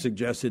 Now, some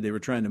suggested they were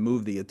trying to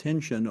move the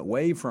attention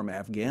away from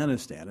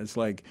Afghanistan. It's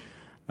like,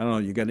 I don't know,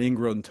 you got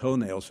ingrown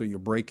toenails, so you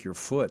break your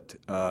foot,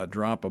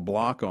 drop a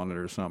block on it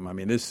or something. I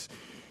mean, this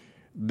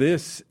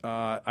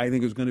I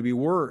think is going to be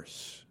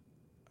worse.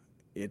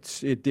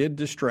 It did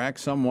distract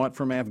somewhat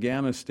from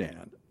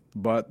Afghanistan,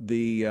 but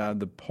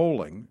the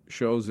polling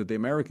shows that the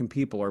American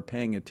people are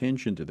paying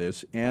attention to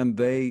this, and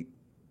they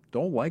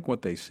don't like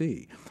what they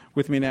see.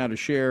 With me now to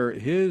share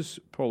his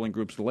polling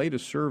group's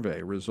latest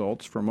survey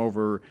results from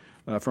over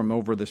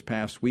this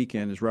past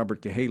weekend is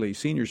Robert Cahaly,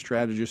 senior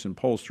strategist and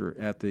pollster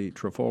at the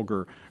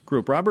Trafalgar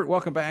Group. Robert,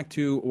 welcome back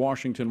to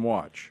Washington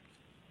Watch.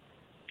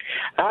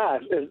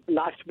 It's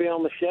nice to be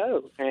on the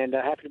show, and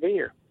happy to be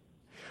here.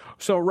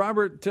 So,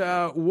 Robert,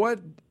 what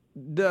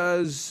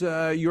does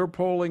your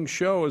polling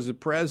show? Is the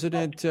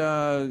president,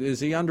 is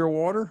he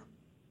underwater?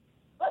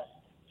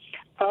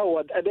 Oh,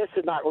 well, this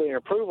is not really an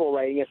approval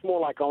rating. It's more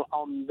like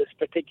on this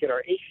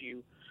particular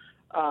issue.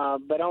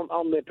 But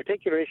on the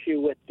particular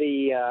issue with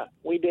we had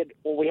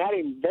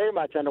him very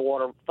much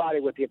underwater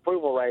fighting with the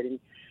approval rating.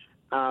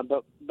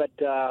 But with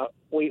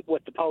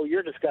the poll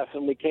you're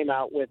discussing, we came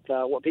out with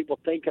what people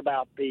think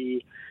about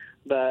the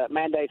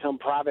mandates on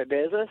private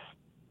business.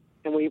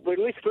 And we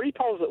released three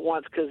polls at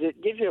once because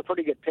it gives you a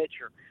pretty good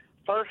picture.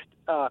 First,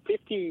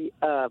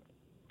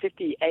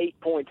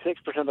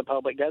 58.6% of the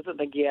public doesn't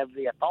think he has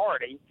the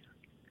authority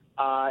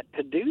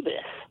to do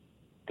this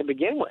to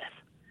begin with.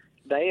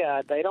 They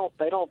don't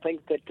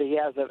think that he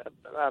has a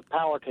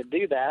power to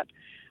do that.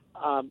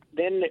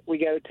 Then we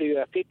go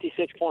to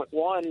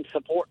 56.1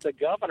 support the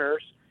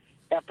governor's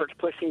efforts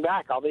pushing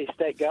back. All these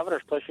state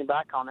governors pushing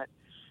back on it,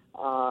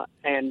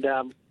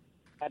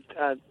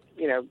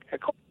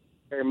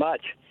 very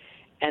much.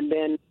 And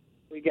then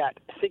we got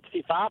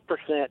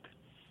 65%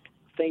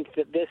 think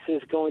that this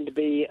is going to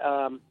be.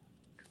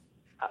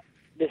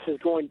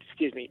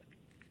 Excuse me.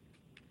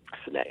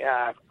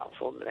 The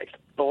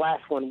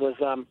last one was.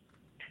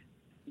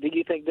 Do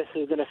you think this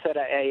is going to set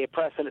a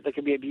precedent that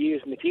could be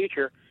abused in the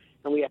future?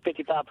 And we have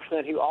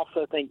 55% who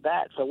also think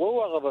that. So we're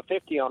well over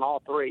 50 on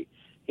all three.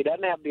 He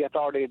doesn't have the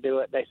authority to do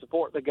it. They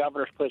support the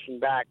governors pushing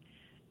back,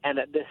 and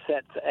that this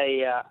sets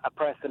a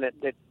precedent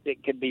that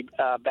it could be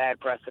a bad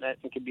precedent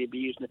and could be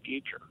abused in the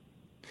future.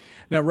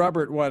 Now,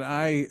 Robert, what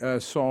I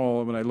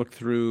saw when I looked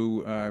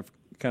through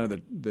kind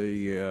of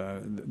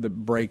the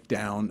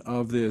breakdown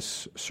of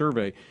this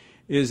survey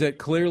is that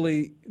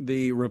clearly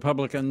the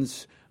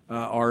Republicans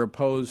are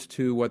opposed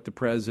to what the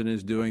president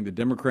is doing. The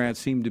Democrats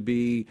seem to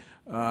be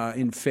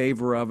in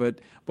favor of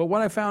it. But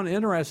what I found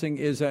interesting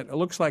is that it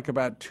looks like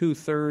about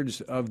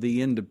 2/3 of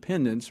the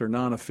independents or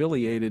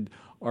non-affiliated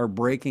are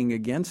breaking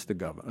against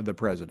the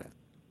president.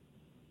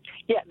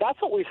 Yeah,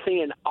 that's what we've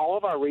seen in all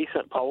of our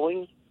recent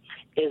polling,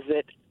 is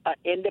that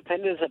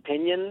independents'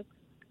 opinion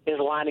is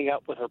lining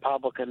up with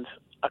Republicans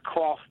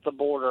across the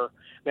board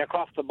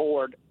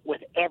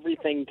with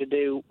everything to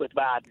do with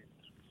Biden.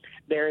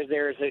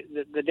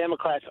 The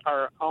Democrats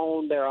are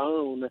on their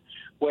own,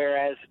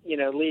 whereas,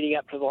 leading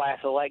up to the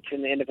last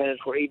election, the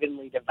independents were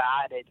evenly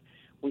divided.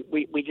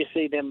 We just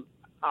see them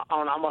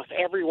on almost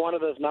every one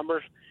of those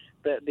numbers.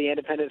 The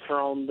independents are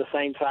on the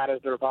same side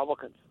as the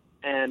Republicans.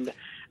 And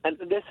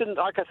this is,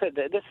 like I said,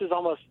 this is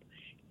almost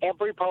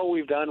every poll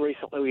we've done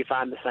recently, we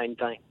find the same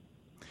thing.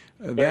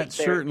 They're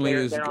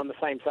on the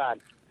same side.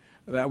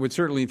 I would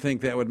certainly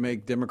think that would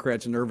make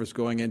Democrats nervous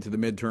going into the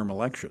midterm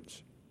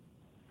elections.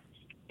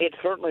 It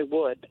certainly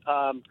would.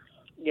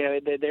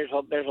 There's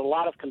a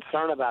lot of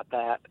concern about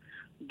that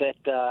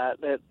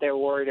they're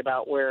worried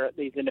about where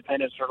these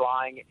independents are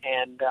lying,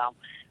 and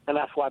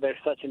that's why there's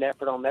such an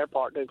effort on their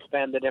part to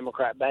expand the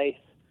Democrat base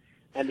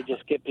and to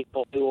just get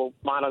people who will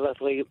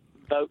monolithically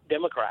vote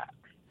Democrat.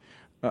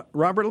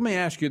 Robert, let me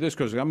ask you this,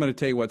 because I'm going to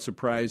tell you what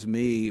surprised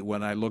me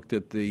when I looked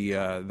at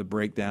the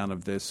breakdown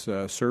of this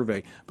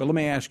survey. But let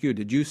me ask you,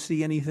 did you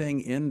see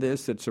anything in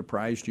this that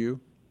surprised you?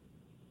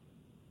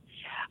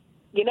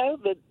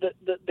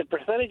 The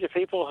percentage of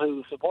people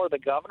who support the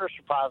governor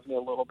surprised me a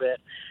little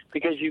bit,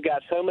 because you've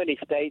got so many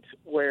states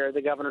where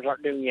the governors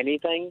aren't doing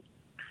anything.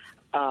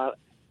 What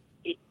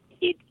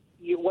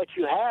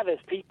you have is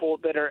people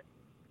that are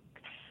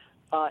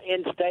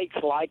in states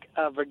like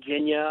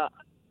Virginia,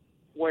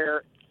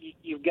 where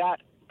you've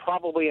got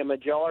probably a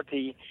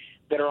majority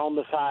that are on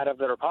the side of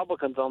the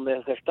Republicans on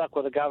this. They're stuck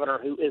with a governor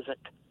who isn't.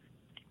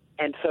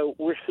 And so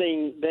we're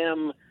seeing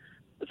them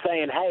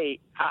saying, hey,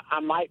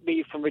 I might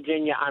be from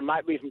Virginia, I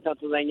might be from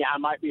Pennsylvania, I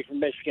might be from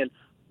Michigan,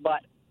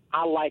 but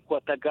I like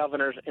what the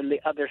governors in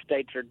the other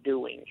states are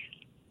doing.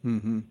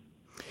 Mm-hmm.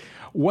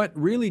 What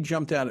really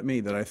jumped out at me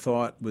that I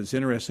thought was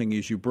interesting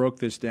as you broke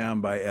this down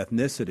by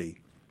ethnicity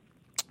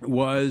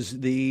was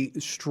the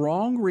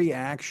strong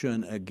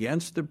reaction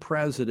against the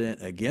president,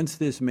 against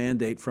this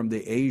mandate from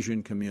the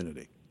Asian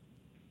community.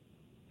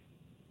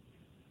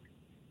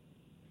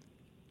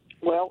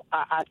 Well,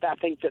 I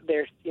think that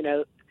there's,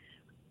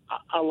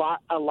 a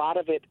lot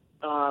of it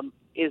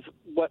is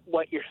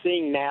what you're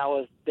seeing now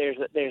is there's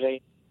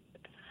a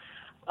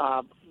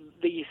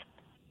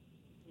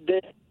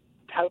this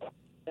type of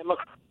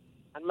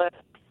Democrat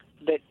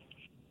that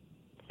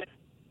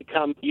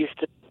become used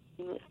to.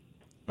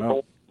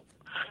 Well,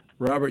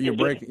 Robert,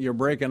 you're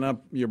breaking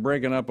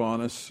up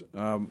on us.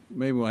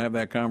 Maybe we'll have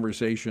that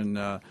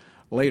conversation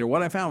later.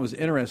 What I found was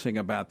interesting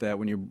about that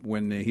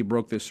when he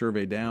broke this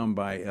survey down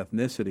by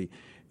ethnicity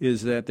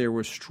is that there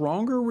was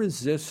stronger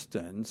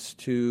resistance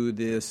to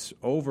this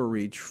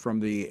overreach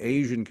from the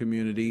Asian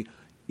community,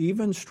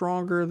 even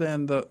stronger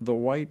than the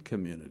white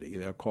community,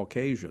 the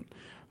Caucasian.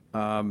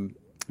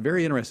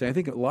 Very interesting. I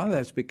think a lot of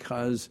that's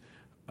because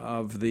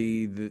of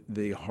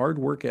the hard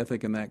work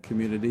ethic in that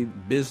community,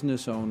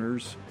 business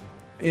owners.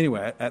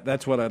 Anyway,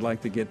 that's what I'd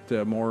like to get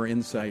more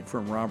insight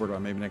from Robert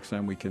on. Maybe next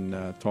time we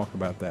can talk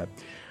about that.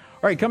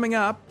 All right, coming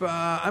up,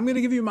 I'm going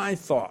to give you my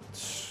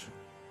thoughts,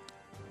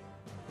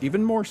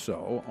 even more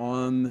so,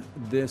 on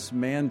this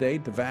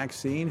mandate, the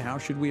vaccine. How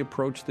should we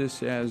approach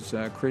this as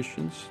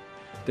Christians?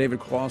 David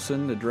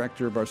Clausen, the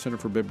director of our Center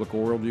for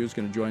Biblical Worldview, is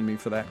going to join me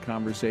for that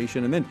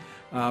conversation. And then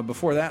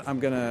before that,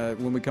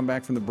 when we come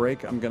back from the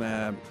break, I'm going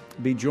to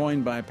be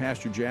joined by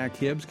Pastor Jack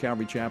Hibbs,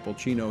 Calvary Chapel,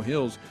 Chino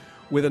Hills,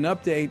 with an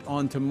update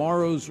on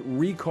tomorrow's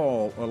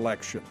recall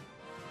election.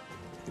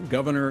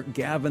 Governor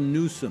Gavin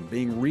Newsom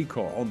being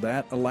recalled.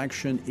 That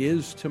election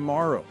is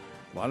tomorrow.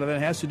 A lot of that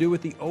has to do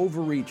with the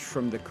overreach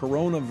from the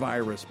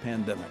coronavirus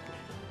pandemic.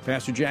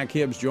 Pastor Jack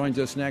Hibbs joins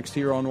us next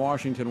here on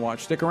Washington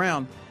Watch. Stick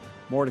around.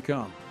 More to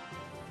come.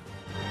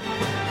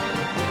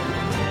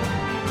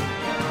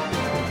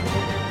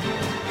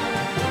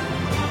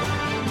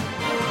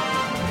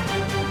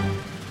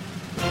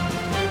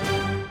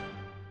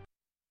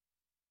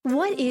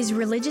 What is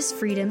religious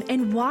freedom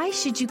and why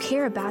should you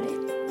care about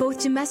it,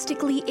 both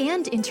domestically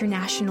and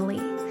internationally?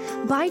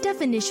 By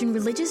definition,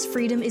 religious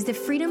freedom is the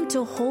freedom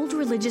to hold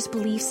religious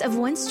beliefs of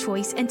one's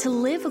choice and to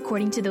live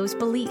according to those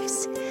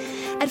beliefs.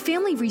 At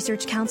Family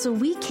Research Council,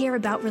 we care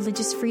about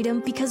religious freedom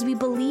because we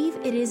believe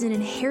it is an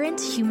inherent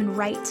human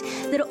right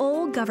that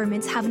all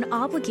governments have an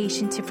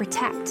obligation to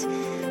protect.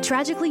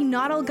 Tragically,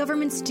 not all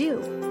governments do.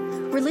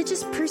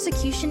 Religious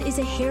persecution is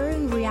a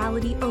harrowing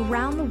reality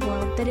around the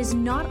world that is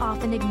not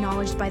often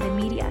acknowledged by the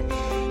media,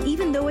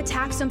 even though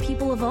attacks on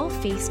people of all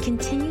faiths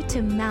continue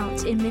to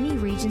mount in many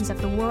regions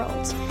of the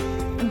world.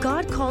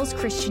 God calls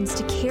Christians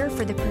to care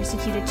for the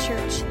persecuted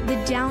church,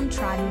 the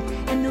downtrodden,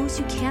 and those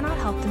who cannot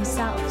help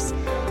themselves.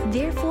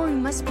 Therefore, we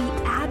must be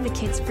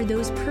advocates for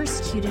those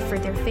persecuted for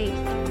their faith.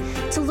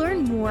 To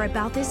learn more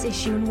about this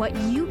issue and what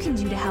you can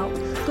do to help,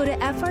 go to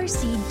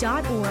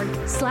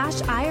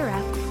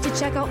frc.org/IRF to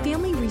check out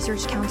Family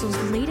Research Council's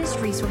latest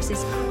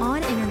resources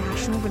on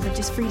international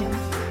religious freedom.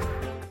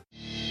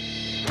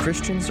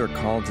 Christians are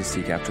called to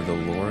seek after the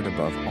Lord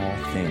above all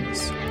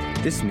things.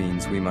 This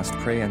means we must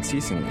pray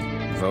unceasingly,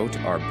 vote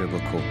our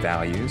biblical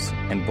values,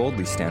 and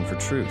boldly stand for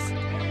truth.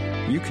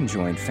 You can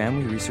join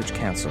Family Research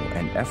Council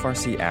and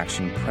FRC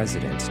Action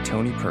President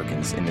Tony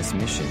Perkins in this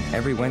mission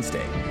every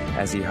Wednesday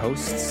as he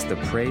hosts the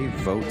Pray,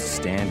 Vote,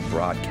 Stand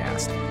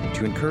broadcast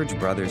to encourage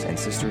brothers and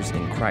sisters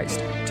in Christ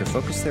to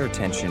focus their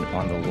attention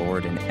on the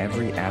Lord in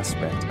every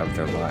aspect of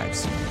their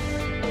lives.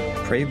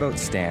 Pray, Vote,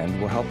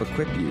 Stand will help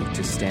equip you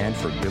to stand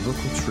for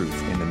biblical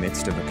truth in the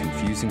midst of a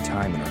confusing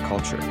time in our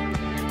culture.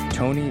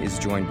 Tony is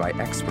joined by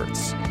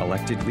experts,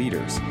 elected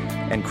leaders,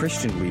 and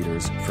Christian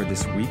leaders for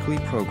this weekly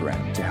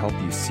program to help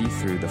you see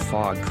through the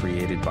fog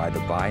created by the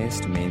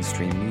biased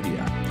mainstream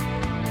media.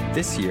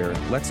 This year,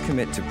 let's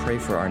commit to pray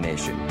for our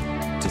nation,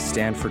 to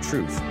stand for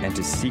truth, and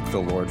to seek the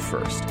Lord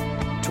first.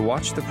 To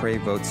watch the Pray,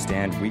 Vote,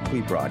 Stand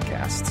weekly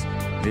broadcasts,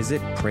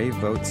 visit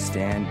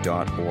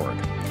PrayVoteStand.org.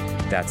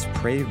 That's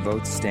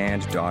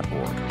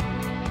PrayVoteStand.org.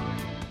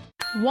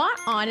 Want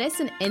honest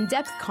and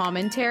in-depth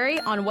commentary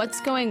on what's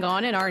going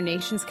on in our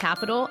nation's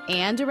capital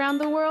and around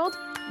the world?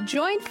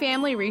 Join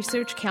Family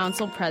Research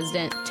Council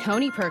President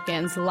Tony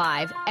Perkins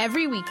live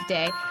every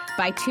weekday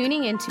by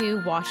tuning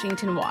into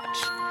Washington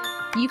Watch.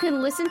 You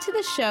can listen to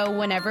the show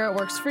whenever it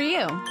works for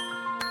you.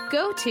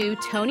 Go to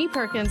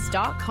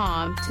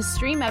TonyPerkins.com to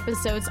stream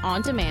episodes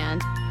on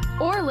demand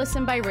or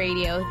listen by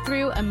radio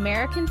through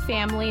American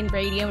Family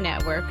Radio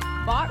Network,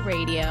 Bott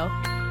Radio,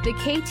 the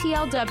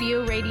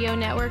KTLW Radio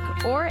Network,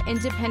 or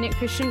independent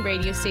Christian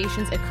radio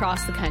stations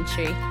across the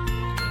country.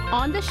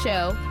 On the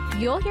show,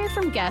 you'll hear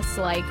from guests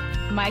like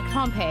Mike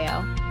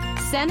Pompeo,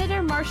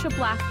 Senator Marsha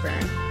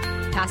Blackburn,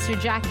 Pastor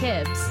Jack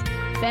Hibbs,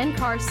 Ben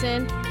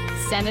Carson,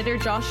 Senator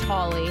Josh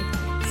Hawley,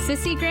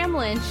 Sissy Graham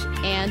Lynch,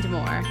 and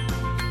more.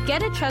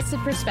 Get a trusted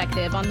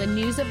perspective on the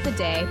news of the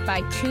day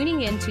by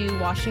tuning into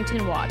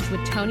Washington Watch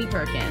with Tony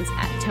Perkins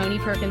at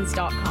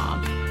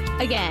TonyPerkins.com.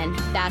 Again,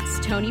 that's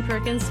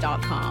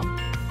TonyPerkins.com.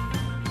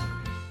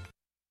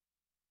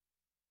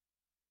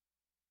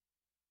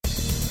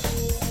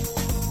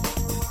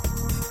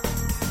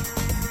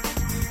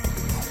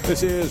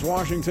 This is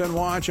Washington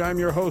Watch. I'm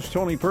your host,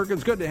 Tony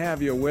Perkins. Good to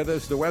have you with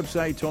us. The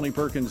website,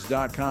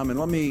 TonyPerkins.com. And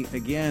let me,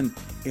 again,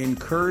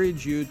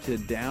 encourage you to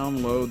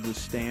download the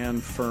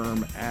Stand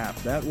Firm app.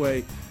 That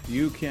way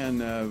you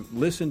can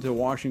listen to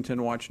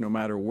Washington Watch no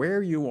matter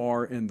where you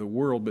are in the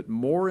world. But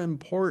more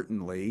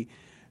importantly,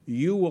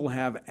 you will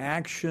have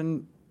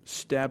action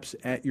steps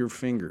at your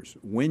fingers.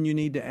 When you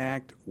need to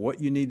act,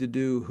 what you need to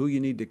do, who you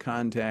need to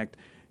contact.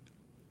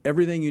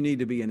 Everything you need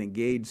to be an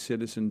engaged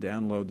citizen,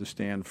 download the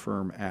Stand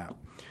Firm app.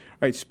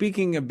 All right,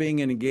 speaking of being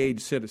an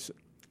engaged citizen,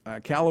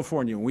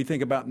 California, when we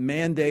think about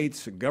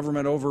mandates,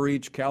 government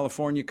overreach,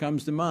 California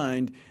comes to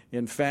mind.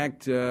 In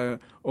fact,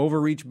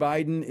 overreach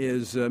Biden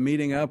is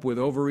meeting up with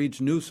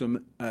overreach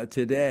Newsom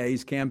today.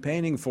 He's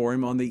campaigning for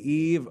him on the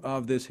eve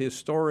of this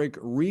historic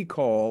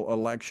recall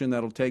election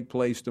that will take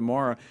place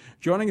tomorrow.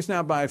 Joining us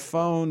now by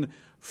phone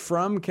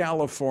from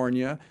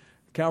California,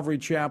 Calvary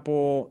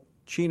Chapel,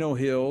 Chino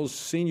Hills,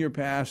 senior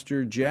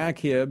pastor Jack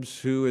Hibbs,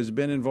 who has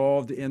been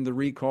involved in the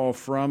recall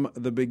from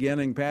the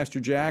beginning. Pastor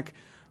Jack,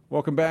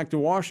 welcome back to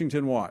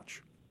Washington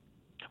Watch.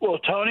 Well,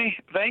 Tony,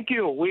 thank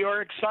you. We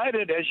are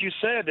excited. As you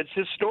said, it's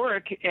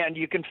historic, and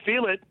you can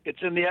feel it.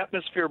 It's in the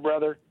atmosphere,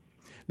 brother.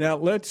 Now,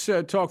 let's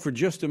talk for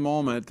just a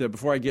moment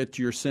before I get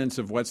to your sense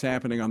of what's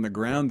happening on the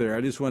ground there.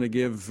 I just want to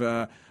give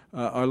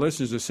our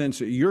listeners a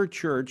sense of your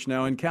church.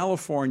 Now, in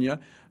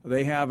California,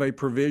 they have a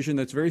provision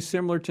that's very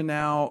similar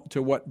to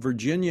what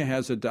Virginia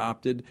has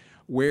adopted,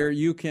 where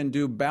you can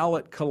do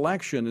ballot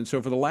collection. And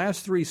so for the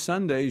last 3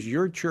 Sundays,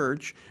 your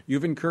church,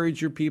 you've encouraged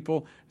your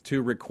people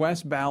to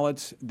request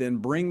ballots, then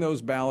bring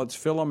those ballots,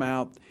 fill them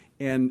out,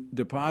 and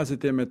deposit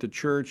them at the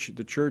church.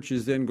 The church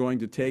is then going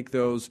to take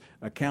those,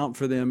 account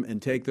for them,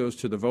 and take those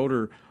to the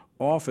voter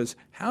office.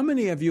 How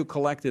many have you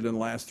collected in the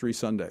last 3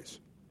 Sundays?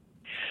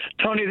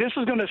 Tony, this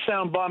is going to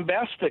sound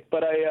bombastic,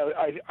 but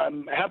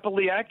I'm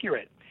happily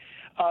accurate.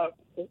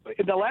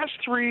 In the last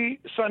 3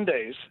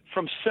 Sundays,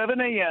 from 7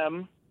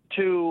 a.m.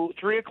 to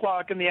 3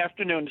 o'clock in the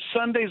afternoon,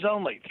 Sundays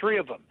only, 3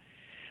 of them,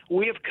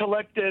 we have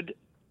collected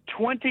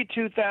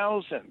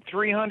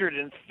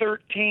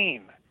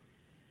 22,313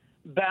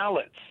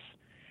 ballots.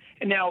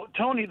 Now,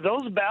 Tony,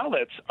 those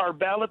ballots are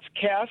ballots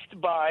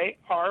cast by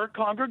our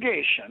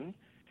congregation.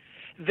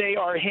 They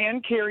are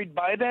hand-carried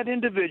by that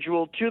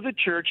individual to the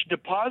church,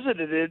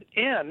 deposited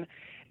in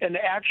an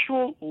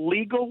actual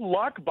legal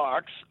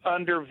lockbox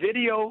under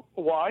video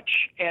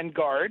watch and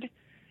guard.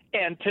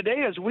 And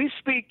today, as we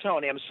speak,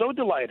 Tony, I'm so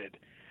delighted.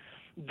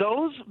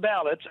 Those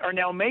ballots are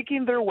now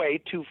making their way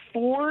to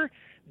 4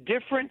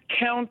 different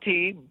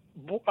county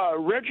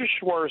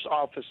registrar's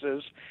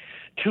offices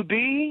to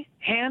be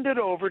handed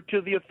over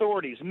to the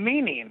authorities,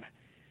 meaning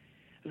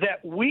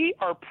that we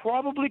are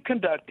probably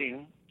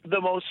conducting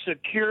the most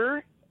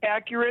secure,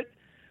 accurate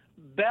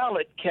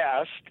ballot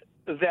cast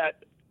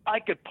that I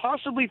could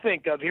possibly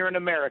think of here in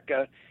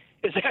America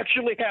is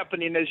actually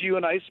happening as you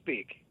and I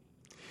speak.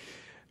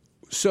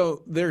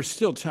 So there's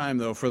still time,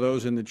 though, for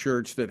those in the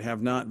church that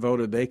have not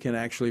voted. They can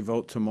actually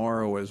vote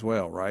tomorrow as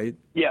well, right?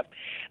 Yeah,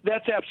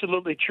 that's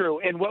absolutely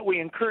true. And what we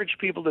encourage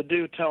people to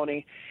do,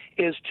 Tony,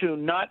 is to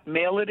not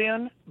mail it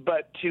in,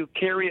 but to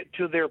carry it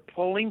to their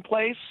polling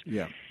place.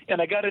 Yeah. And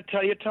I got to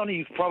tell you, Tony,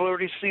 you've probably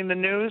already seen the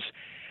news.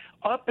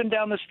 Up and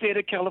down the state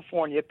of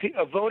California,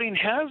 voting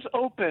has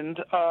opened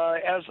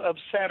as of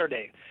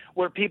Saturday,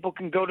 where people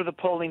can go to the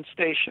polling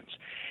stations.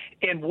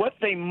 And what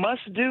they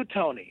must do,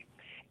 Tony,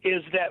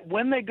 is that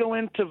when they go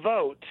in to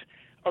vote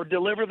or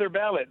deliver their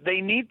ballot,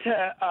 they need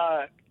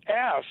to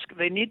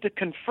they need to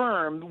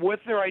confirm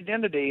with their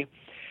identity.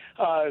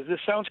 This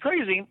sounds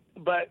crazy,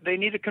 but they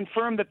need to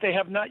confirm that they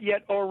have not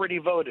yet already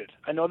voted.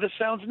 I know this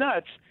sounds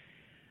nuts,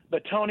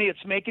 but Tony,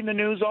 it's making the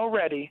news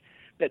already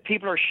that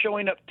people are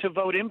showing up to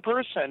vote in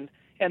person,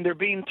 and they're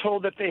being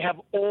told that they have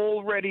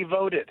already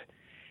voted.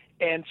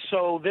 And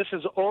so this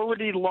has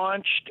already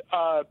launched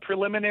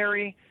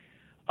preliminary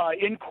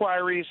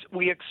inquiries.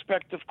 We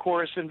expect, of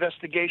course,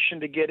 investigation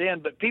to get in,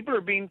 but people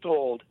are being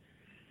told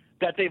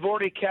that they've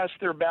already cast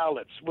their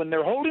ballots when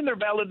they're holding their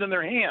ballot in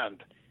their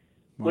hand,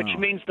 which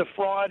means the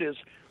fraud is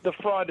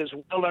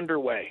well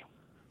underway.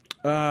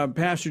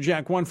 Pastor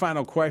Jack, one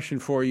final question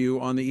for you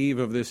on the eve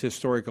of this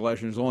historic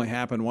election. It's only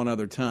happened one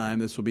other time.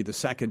 This will be the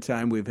second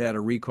time we've had a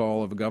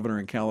recall of a governor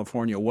in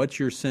California. What's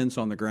your sense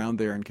on the ground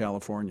there in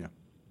California?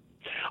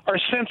 Our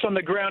sense on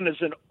the ground is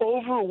an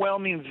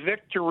overwhelming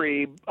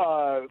victory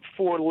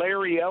for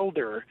Larry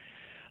Elder,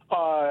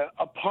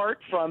 apart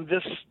from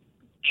this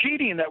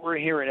cheating that we're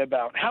hearing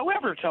about.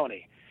 However,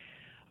 Tony,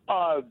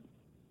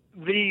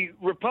 the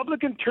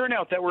Republican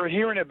turnout that we're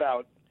hearing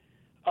about,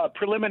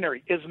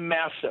 preliminary, is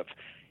massive.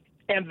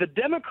 And the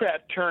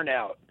Democrat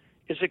turnout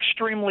is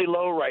extremely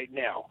low right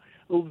now.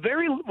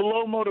 Very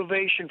low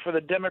motivation for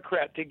the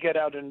Democrat to get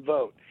out and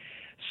vote.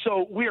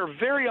 So we are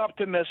very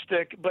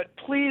optimistic, but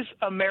please,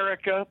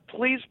 America,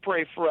 please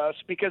pray for us,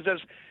 because as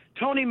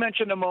Tony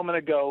mentioned a moment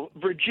ago,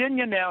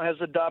 Virginia now has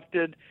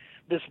adopted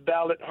this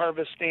ballot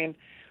harvesting.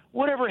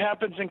 Whatever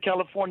happens in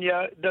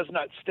California does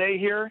not stay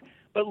here,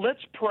 but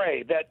let's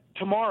pray that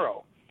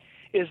tomorrow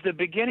is the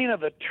beginning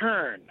of a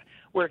turn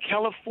where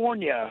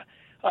California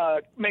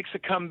makes a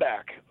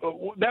comeback.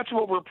 That's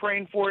what we're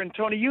praying for. And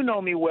Tony, you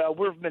know me well.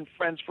 We've been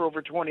friends for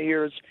over 20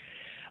 years.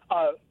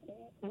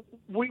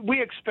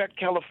 We expect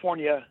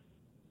California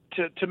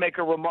to make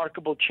a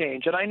remarkable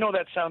change. And I know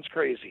that sounds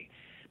crazy,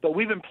 but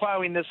we've been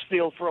plowing this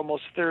field for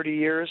almost 30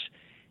 years,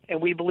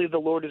 and we believe the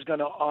Lord is going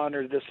to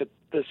honor this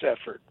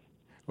effort.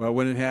 Well,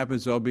 when it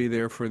happens, I'll be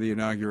there for the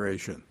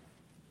inauguration.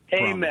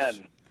 Amen. Promise.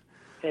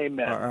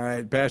 Amen. All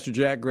right. Pastor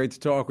Jack, great to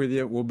talk with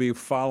you. We'll be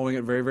following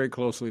it very, very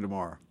closely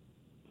tomorrow.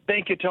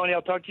 Thank you, Tony.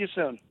 I'll talk to you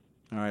soon.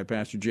 All right,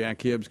 Pastor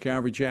Jack Hibbs,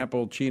 Calvary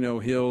Chapel, Chino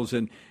Hills.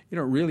 And,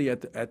 really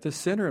at the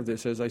center of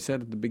this, as I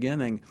said at the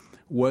beginning,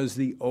 was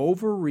the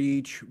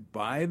overreach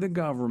by the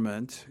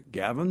government,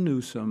 Gavin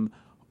Newsom,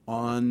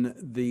 on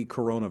the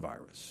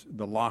coronavirus,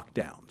 the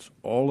lockdowns,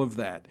 all of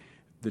that.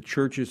 The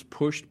churches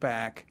pushed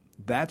back.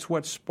 That's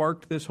what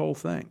sparked this whole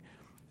thing.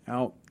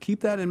 Now,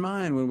 keep that in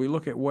mind when we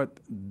look at what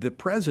the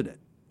president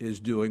is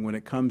doing when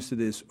it comes to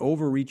this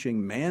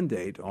overreaching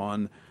mandate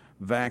on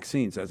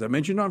vaccines. As I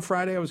mentioned on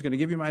Friday, I was going to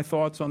give you my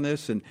thoughts on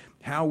this and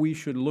how we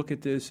should look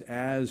at this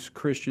as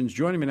Christians.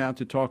 Joining me now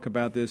to talk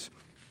about this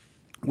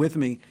with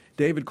me,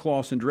 David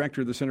Clausen,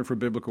 Director of the Center for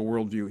Biblical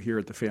Worldview here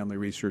at the Family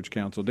Research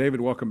Council. David,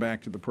 welcome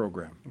back to the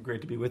program. Great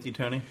to be with you,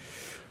 Tony.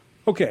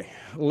 Okay,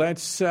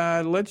 let's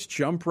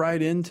jump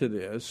right into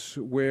this,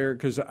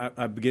 because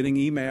I'm getting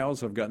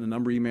emails. I've gotten a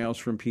number of emails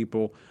from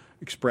people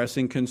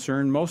expressing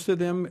concern. Most of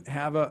them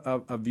have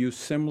a view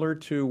similar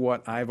to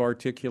what I've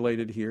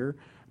articulated here.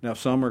 Now,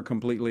 some are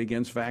completely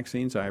against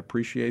vaccines. I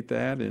appreciate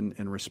that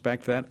and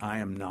respect that. I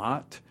am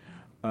not,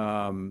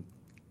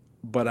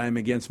 but I'm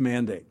against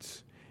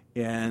mandates,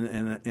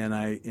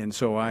 and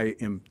so I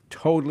am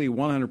totally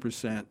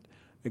 100%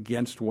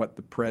 against what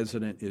the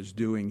president is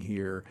doing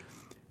here.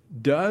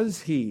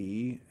 Does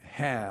he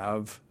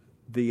have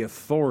the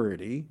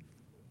authority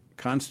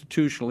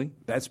constitutionally?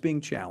 That's being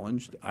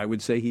challenged. I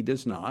would say he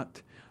does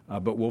not,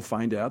 but we'll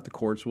find out. The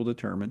courts will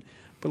determine.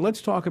 But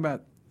let's talk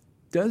about,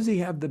 does he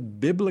have the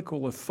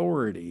biblical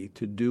authority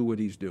to do what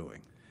he's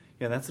doing?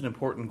 Yeah, that's an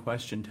important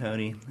question,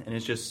 Tony, and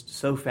it's just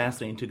so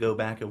fascinating to go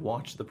back and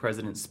watch the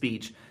president's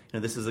speech.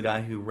 This is a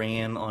guy who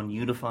ran on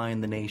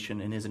unifying the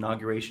nation. In his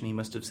inauguration, he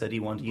must have said he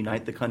wanted to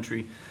unite the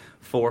country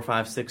 4,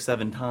 5, 6,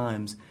 7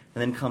 times,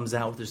 and then comes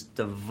out with this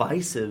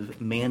divisive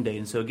mandate.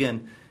 And so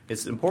again,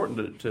 it's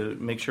important to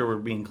make sure we're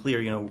being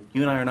clear. You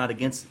and I are not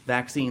against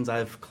vaccines. I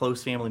have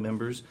close family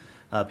members,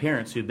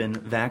 parents who've been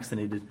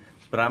vaccinated,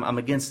 but I'm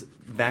against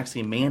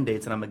vaccine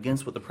mandates, and I'm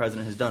against what the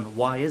president has done.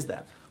 Why is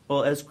that?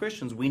 Well, as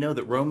Christians, we know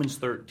that Romans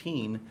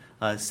 13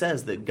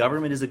 says that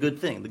government is a good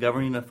thing. The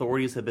governing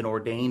authorities have been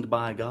ordained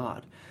by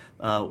God.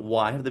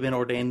 Why have they been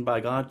ordained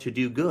by God? To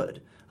do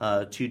good,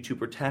 to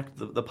protect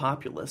the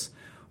populace.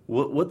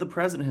 What the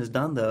president has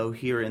done, though,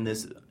 here in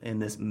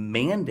this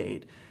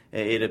mandate,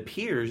 it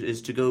appears,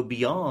 is to go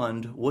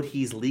beyond what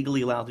he's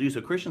legally allowed to do. So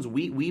Christians,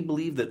 we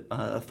believe that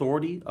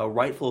authority, a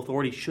rightful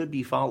authority, should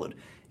be followed.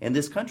 In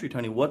this country,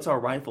 Tony, what's our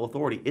rightful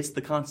authority? It's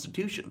the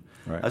Constitution.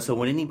 Right. So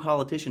when any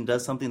politician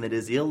does something that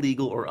is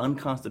illegal or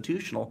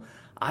unconstitutional,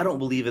 I don't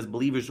believe as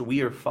believers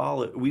we are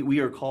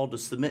called to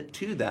submit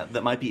to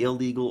that might be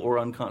illegal or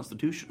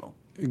unconstitutional.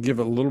 Give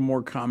a little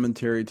more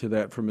commentary to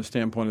that from a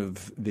standpoint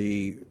of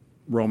the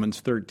Romans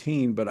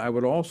 13, but I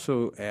would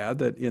also add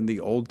that in the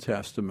Old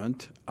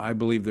Testament, I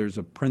believe there's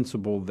a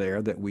principle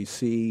there that we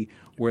see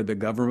where the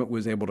government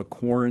was able to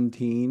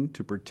quarantine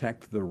to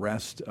protect the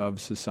rest of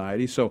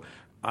society. So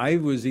I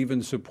was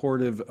even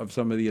supportive of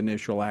some of the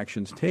initial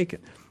actions taken.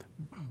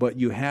 But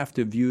you have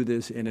to view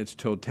this in its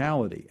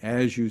totality.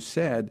 As you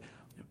said,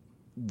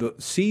 the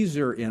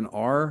Caesar in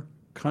our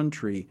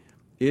country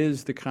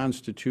is the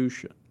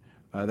Constitution.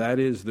 That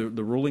is the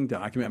ruling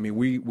document. I mean,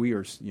 we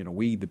are,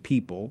 we the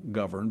people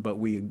govern, but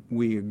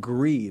we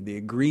agree. The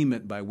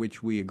agreement by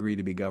which we agree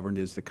to be governed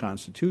is the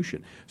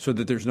Constitution, so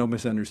that there's no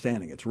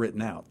misunderstanding. It's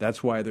written out.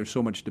 That's why there's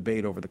so much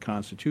debate over the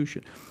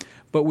Constitution.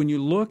 But when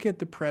you look at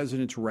the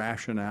president's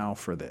rationale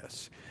for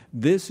this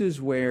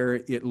is where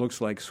it looks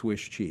like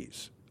Swiss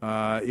cheese.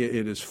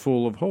 It is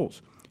full of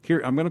holes.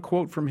 Here, I'm going to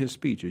quote from his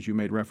speech, as you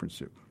made reference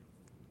to.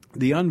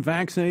 The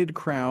unvaccinated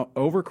crowd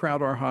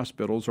overcrowd our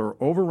hospitals or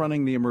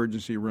overrunning the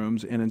emergency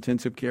rooms and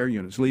intensive care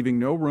units, leaving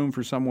no room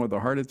for someone with a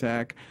heart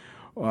attack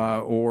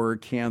or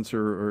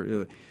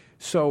cancer.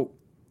 So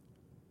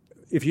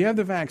if you have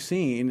the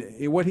vaccine,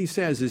 what he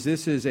says is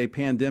this is a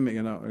pandemic,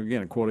 and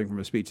again, quoting from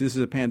his speech, this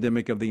is a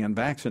pandemic of the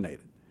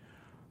unvaccinated.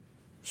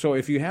 So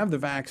if you have the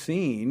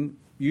vaccine,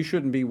 you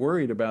shouldn't be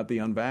worried about the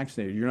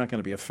unvaccinated. You're not going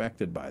to be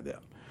affected by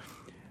them.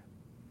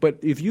 But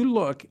if you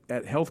look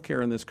at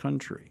healthcare in this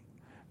country,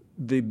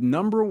 the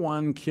number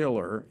one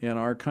killer in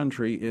our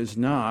country is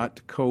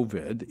not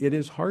COVID, it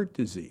is heart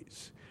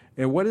disease.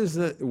 And what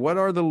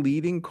are the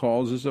leading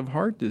causes of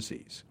heart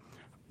disease?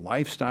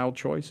 Lifestyle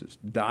choices,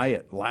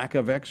 diet, lack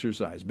of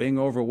exercise, being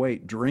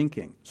overweight,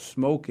 drinking,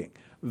 smoking.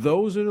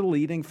 Those are the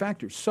leading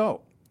factors.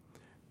 So,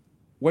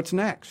 what's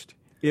next?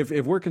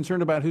 If we're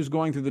concerned about who's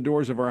going through the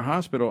doors of our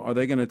hospital, are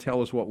they going to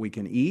tell us what we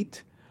can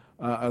eat?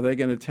 Are they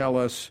going to tell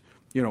us,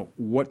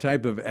 what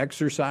type of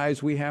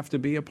exercise we have to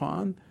be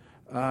upon?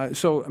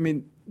 So, I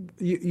mean,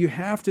 you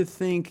have to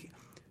think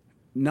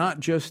not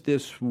just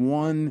this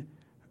one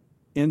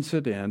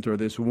incident or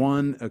this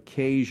one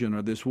occasion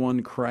or this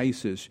one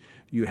crisis.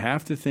 You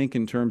have to think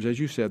in terms, as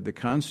you said, the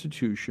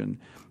Constitution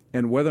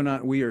and whether or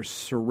not we are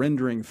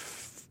surrendering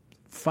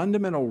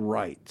fundamental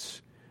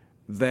rights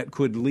that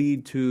could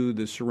lead to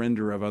the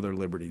surrender of other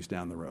liberties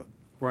down the road.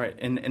 Right,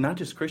 and not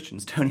just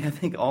Christians, Tony. I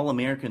think all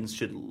Americans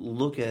should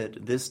look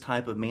at this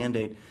type of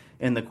mandate.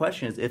 And the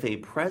question is, if a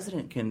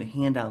president can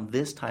hand down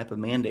this type of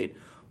mandate,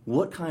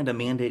 what kind of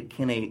mandate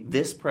can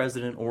this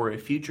president or a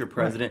future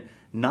president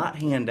not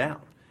hand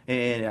out?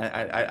 And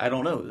I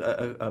don't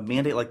know, a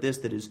mandate like this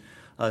that is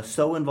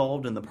so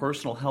involved in the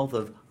personal health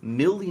of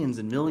millions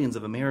and millions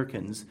of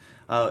Americans,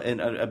 and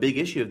a big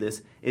issue of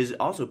this is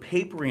also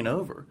papering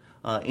over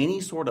any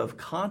sort of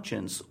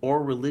conscience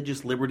or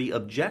religious liberty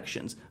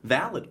objections,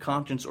 valid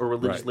conscience or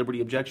religious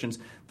liberty objections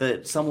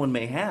that someone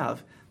may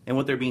have. And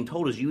what they're being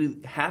told is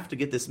you have to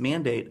get this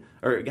mandate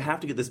or you have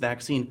to get this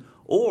vaccine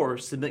or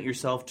submit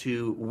yourself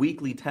to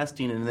weekly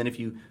testing, and then if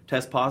you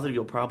test positive,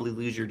 you'll probably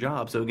lose your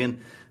job. So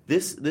again,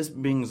 this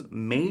brings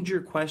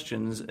major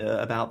questions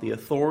about the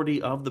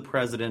authority of the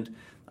president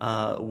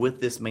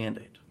with this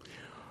mandate.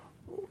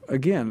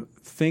 Again,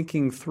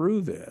 thinking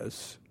through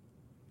this,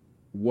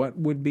 what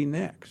would be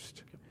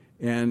next?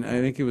 And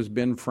I think it was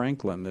Ben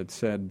Franklin that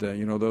said,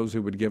 those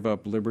who would give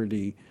up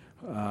liberty,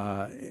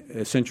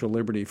 essential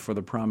liberty for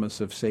the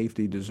promise of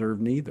safety deserve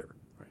neither.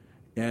 Right.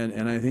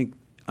 And I think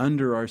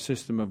under our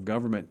system of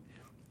government,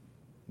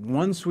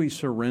 once we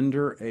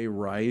surrender a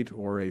right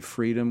or a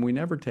freedom, we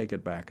never take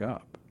it back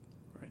up.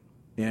 Right.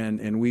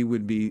 And we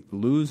would be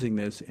losing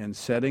this and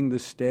setting the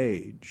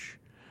stage.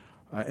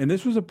 And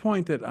this was a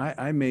point that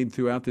I made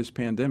throughout this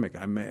pandemic.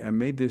 I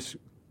made this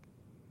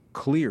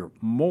clear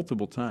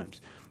multiple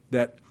times,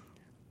 that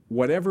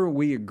whatever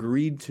we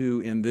agreed to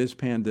in this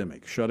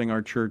pandemic, shutting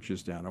our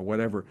churches down or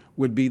whatever,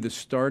 would be the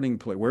starting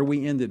place. Where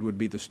we ended would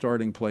be the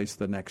starting place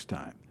the next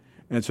time.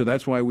 And so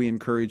that's why we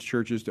encourage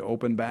churches to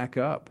open back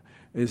up,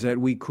 is that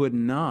we could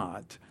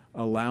not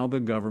allow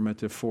the government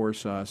to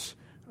force us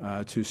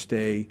to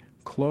stay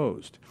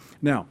closed.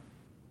 Now,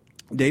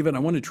 David, I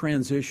want to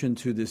transition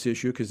to this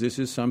issue because this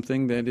is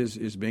something that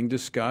is being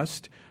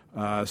discussed.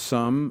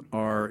 Some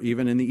are,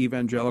 even in the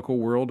evangelical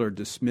world, are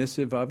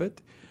dismissive of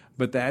it.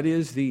 But that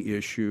is the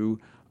issue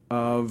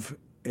of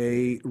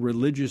a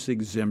religious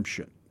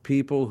exemption.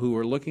 People who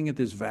are looking at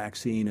this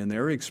vaccine and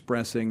they're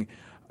expressing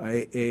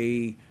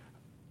a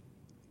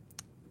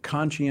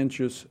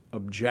conscientious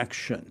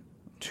objection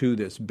to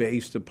this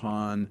based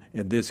upon,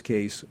 in this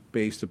case,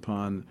 based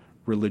upon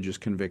religious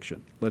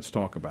conviction. Let's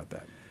talk about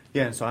that.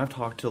 Yeah, and so I've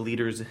talked to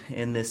leaders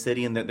in this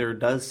city, and that there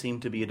does seem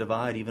to be a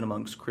divide even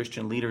amongst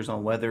Christian leaders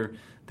on whether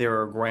there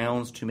are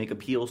grounds to make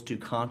appeals to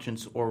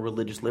conscience or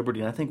religious liberty.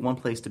 And I think one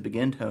place to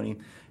begin, Tony,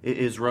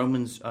 is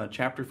Romans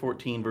chapter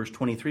 14, verse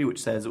 23,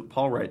 which says,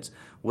 Paul writes,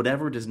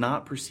 "Whatever does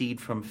not proceed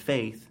from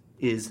faith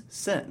is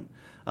sin."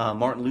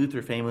 Martin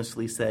Luther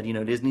famously said,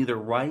 it is neither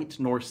right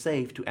nor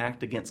safe to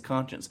act against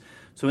conscience.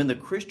 So in the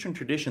Christian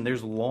tradition,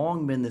 there's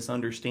long been this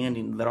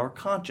understanding that our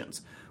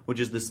conscience, which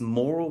is this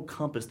moral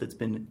compass that's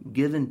been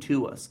given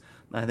to us.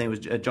 I think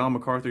it was John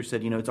MacArthur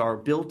said, it's our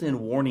built-in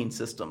warning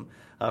system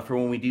for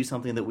when we do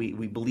something that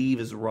we believe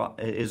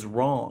is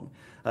wrong.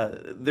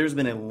 There's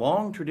been a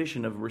long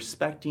tradition of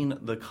respecting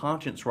the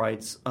conscience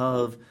rights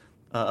of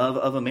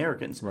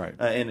Americans. Right.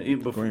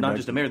 And not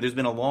just America, there's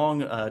been a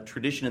long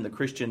tradition in the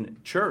Christian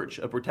church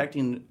of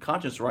protecting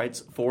conscience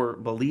rights for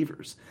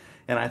believers.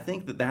 And I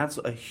think that that's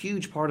a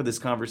huge part of this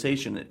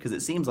conversation, because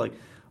it seems like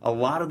a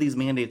lot of these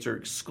mandates are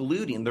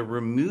excluding, they're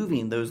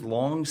removing those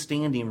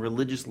long-standing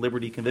religious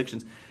liberty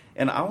convictions.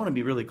 And I want to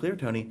be really clear,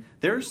 Tony,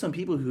 there are some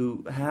people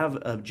who have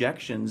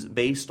objections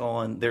based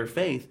on their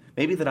faith,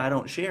 maybe that I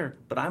don't share,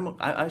 but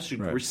I should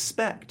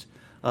respect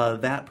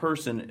that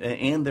person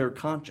and their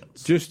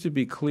conscience. Just to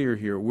be clear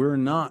here, we're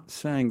not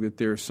saying that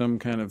there's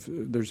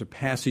there's a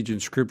passage in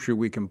Scripture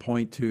we can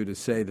point to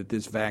say that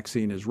this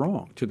vaccine is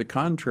wrong. To the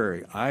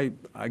contrary, I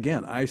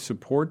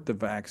support the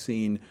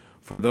vaccine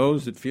for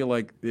those that feel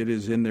like it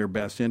is in their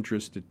best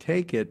interest to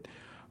take it.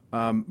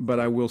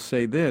 But I will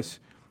say this,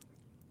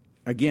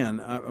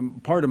 again,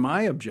 part of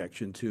my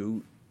objection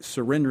to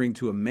surrendering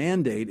to a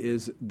mandate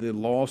is the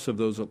loss of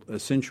those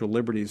essential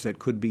liberties that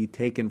could be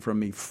taken from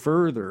me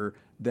further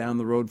down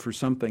the road for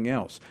something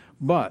else.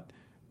 But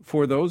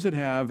for those that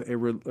have a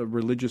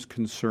religious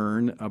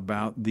concern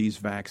about these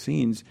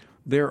vaccines,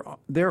 there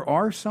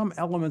are some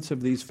elements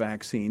of these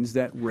vaccines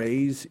that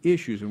raise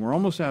issues. And we're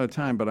almost out of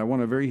time, but I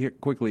want to very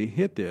quickly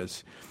hit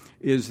this,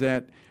 is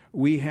that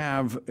we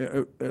have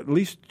at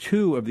least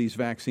 2 of these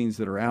vaccines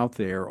that are out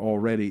there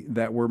already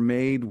that were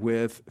made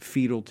with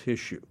fetal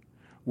tissue,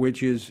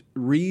 which is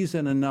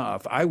reason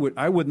enough. I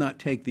would not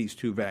take these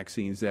 2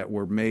 vaccines that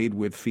were made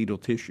with fetal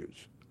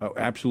tissues.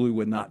 Absolutely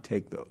would not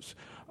take those.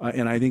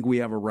 And I think we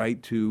have a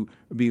right to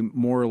be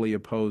morally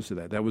opposed to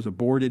that. That was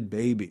aborted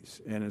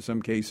babies, and in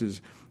some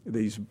cases,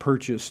 these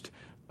purchased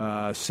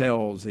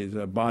cells, these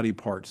body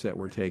parts that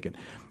were taken.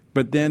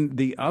 But then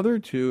the other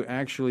 2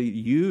 actually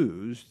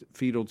used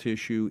fetal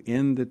tissue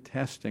in the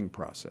testing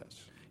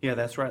process. Yeah,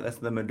 that's right. That's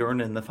the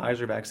Moderna and the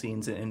Pfizer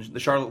vaccines. And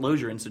the Charlotte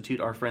Lozier Institute,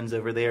 our friends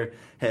over there,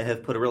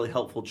 have put a really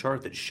helpful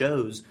chart that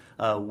shows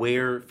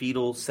where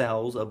fetal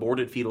cells,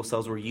 aborted fetal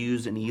cells, were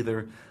used in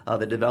either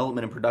the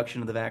development and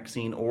production of the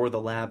vaccine or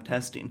the lab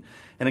testing.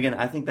 And again,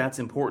 I think that's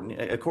important.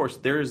 Of course,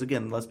 there is,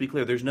 again, let's be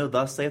clear, there's no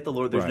 "thus saith the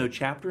Lord," there's no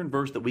chapter and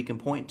verse that we can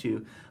point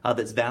to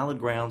that's valid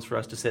grounds for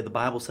us to say the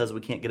Bible says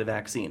we can't get a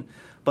vaccine.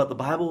 But the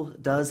Bible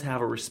does have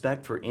a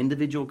respect for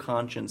individual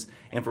conscience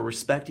and for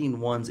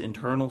respecting one's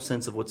internal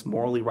sense of what's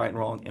morally right and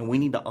wrong, and we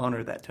need to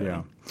honor that, Tony.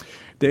 Yeah.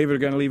 David, we're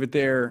going to leave it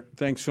there.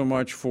 Thanks so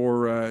much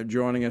for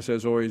joining us.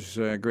 As always,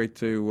 great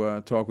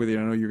to talk with you.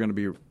 I know you're going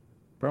to be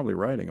probably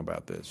writing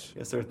about this.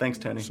 Yes, sir. Thanks,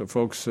 Tony. So,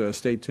 folks,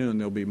 stay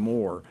tuned. There'll be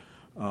more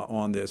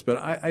on this.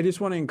 But I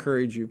just want to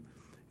encourage you,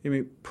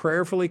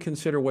 prayerfully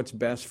consider what's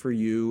best for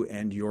you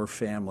and your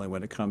family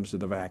when it comes to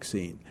the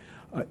vaccine,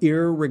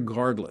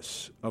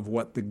 irregardless of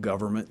what the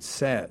government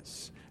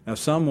says. Now,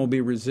 some will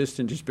be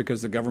resistant just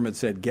because the government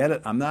said, get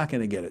it, I'm not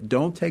going to get it.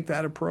 Don't take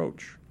that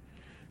approach.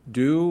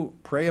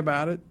 Pray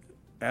about it.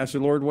 Ask the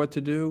Lord what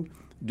to do.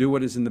 Do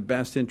what is in the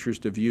best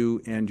interest of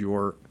you and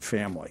your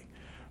family.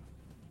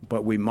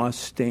 But we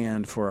must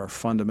stand for our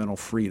fundamental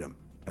freedom.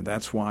 And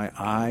that's why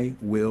I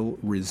will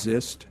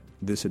resist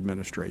this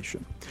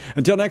administration.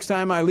 Until next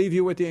time, I leave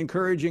you with the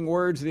encouraging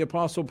words of the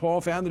Apostle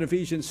Paul found in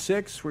Ephesians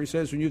 6, where he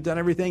says, when you've done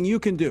everything you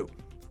can do,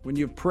 when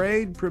you've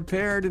prayed,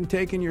 prepared, and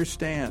taken your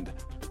stand,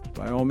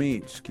 by all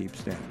means, keep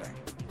standing.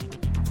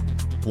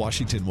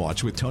 Washington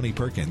Watch with Tony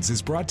Perkins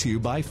is brought to you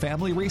by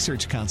Family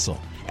Research Council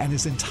and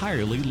is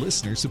entirely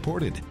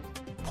listener-supported.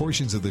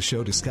 Portions of the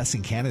show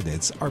discussing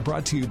candidates are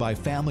brought to you by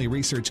Family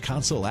Research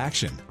Council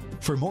Action.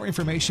 For more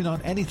information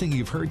on anything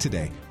you've heard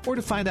today, or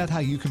to find out how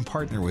you can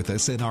partner with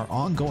us in our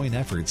ongoing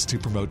efforts to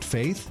promote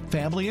faith,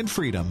 family, and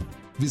freedom,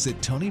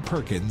 visit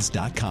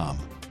TonyPerkins.com.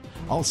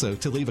 Also,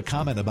 to leave a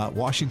comment about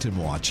Washington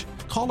Watch,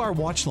 call our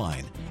watch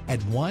line at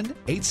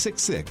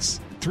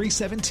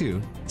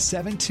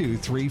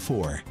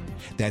 1-866-372-7234.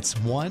 That's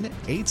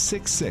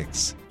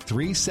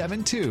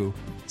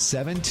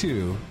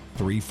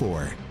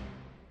 1-866-372-7234.